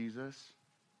follow Jesus?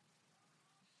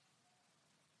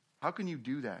 How can you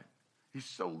do that? He's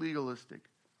so legalistic.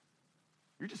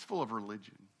 You're just full of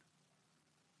religion.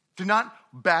 To not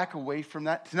back away from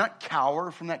that, to not cower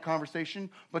from that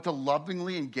conversation, but to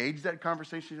lovingly engage that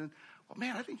conversation. Well,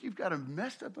 man, I think you've got a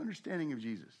messed up understanding of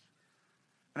Jesus.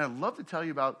 And I'd love to tell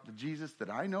you about the Jesus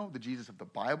that I know, the Jesus of the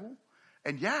Bible.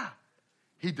 And yeah,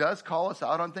 he does call us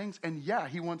out on things. And yeah,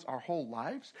 he wants our whole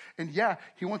lives. And yeah,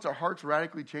 he wants our hearts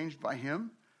radically changed by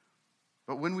him.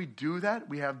 But when we do that,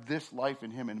 we have this life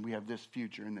in him and we have this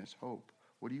future and this hope.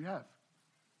 What do you have?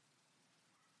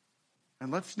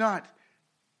 And let's not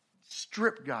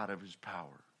strip God of his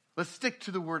power. Let's stick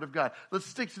to the Word of God. Let's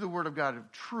stick to the Word of God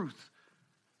of truth.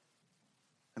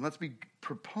 And let's be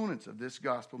proponents of this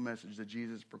gospel message that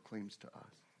Jesus proclaims to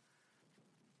us.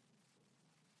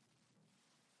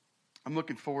 I'm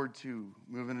looking forward to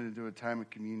moving into a time of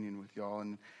communion with y'all.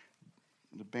 And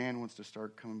the band wants to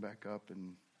start coming back up,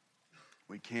 and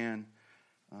we can.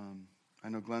 I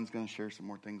know Glenn's going to share some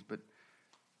more things, but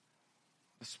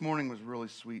this morning was really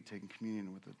sweet taking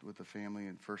communion with the family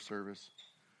in first service.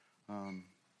 To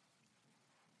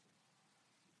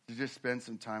just spend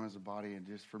some time as a body and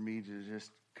just for me to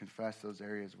just confess those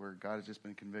areas where God has just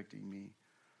been convicting me.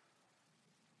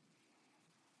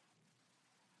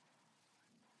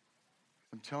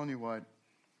 I'm telling you what,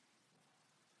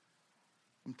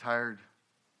 I'm tired.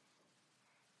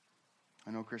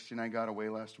 I know Christy and I got away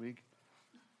last week,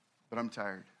 but I'm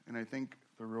tired. And I think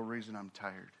the real reason I'm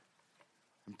tired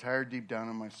deep down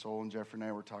in my soul, and Jeff and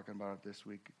I were talking about it this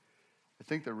week. I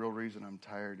think the real reason I'm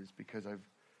tired is because I've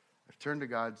turned to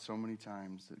God so many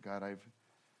times that God,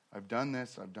 I've done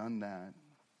this, I've done that.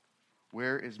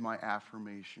 Where is my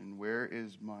affirmation? Where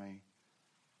is my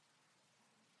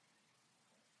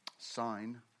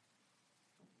sign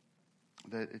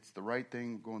that it's the right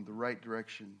thing, going the right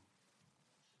direction?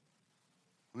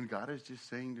 When God is just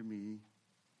saying to me,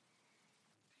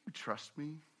 do you trust me?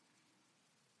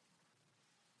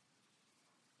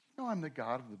 You know I'm the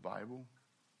God of the Bible.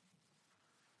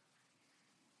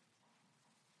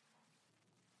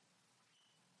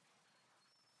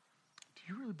 Do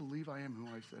you really believe I am who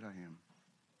I said I am?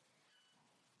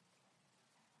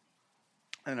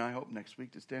 And I hope next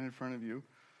week to stand in front of you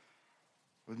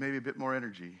with maybe a bit more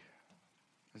energy.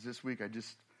 As this week, I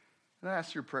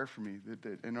ask your prayer for me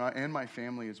and my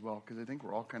family as well, because I think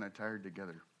we're all kind of tired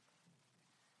together.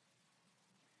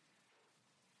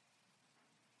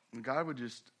 And God would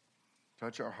just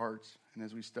touch our hearts, and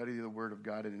as we study the Word of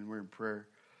God and we're in prayer,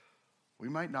 we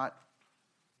might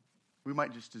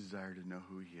just desire to know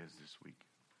who He is this week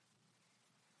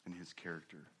and His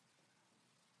character.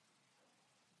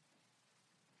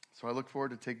 So I look forward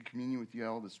to taking communion with you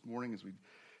all this morning as we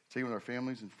take it with our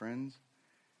families and friends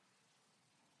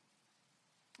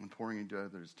and pouring into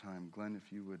others' time. Glenn,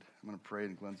 if you would, I'm going to pray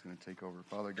and Glenn's going to take over.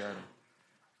 Father God,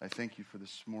 I thank you for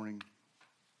this morning.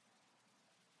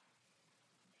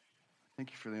 Thank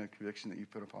you for the conviction that you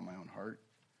put upon my own heart.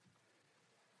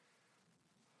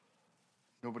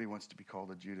 Nobody wants to be called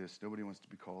a Judas. Nobody wants to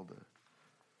be called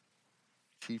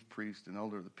a chief priest and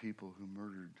elder of the people who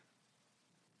murdered,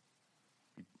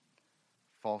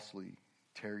 falsely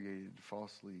interrogated,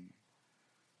 falsely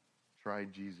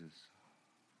tried Jesus.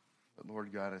 But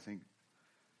Lord God,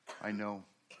 I know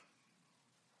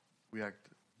we act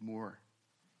more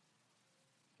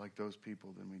like those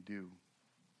people than we do.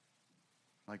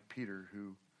 Like Peter,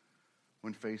 who,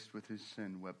 when faced with his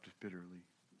sin, wept bitterly.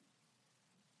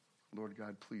 Lord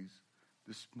God, please,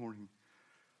 this morning,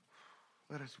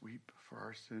 let us weep for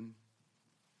our sin.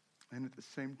 And at the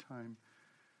same time,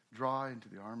 draw into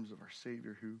the arms of our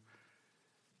Savior, who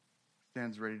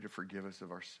stands ready to forgive us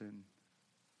of our sin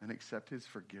and accept His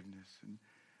forgiveness and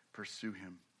pursue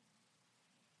Him.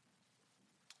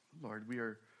 Lord, we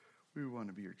want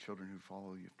to be your children who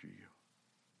follow after you.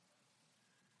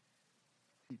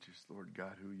 Teach us, Lord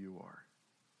God, who you are.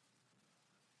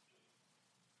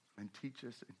 And teach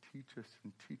us and teach us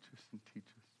and teach us and teach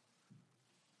us.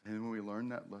 And when we learn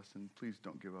that lesson, please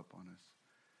don't give up on us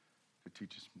to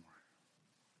teach us more.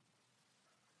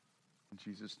 In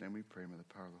Jesus' name we pray, by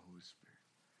the power of the Holy Spirit.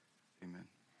 Amen.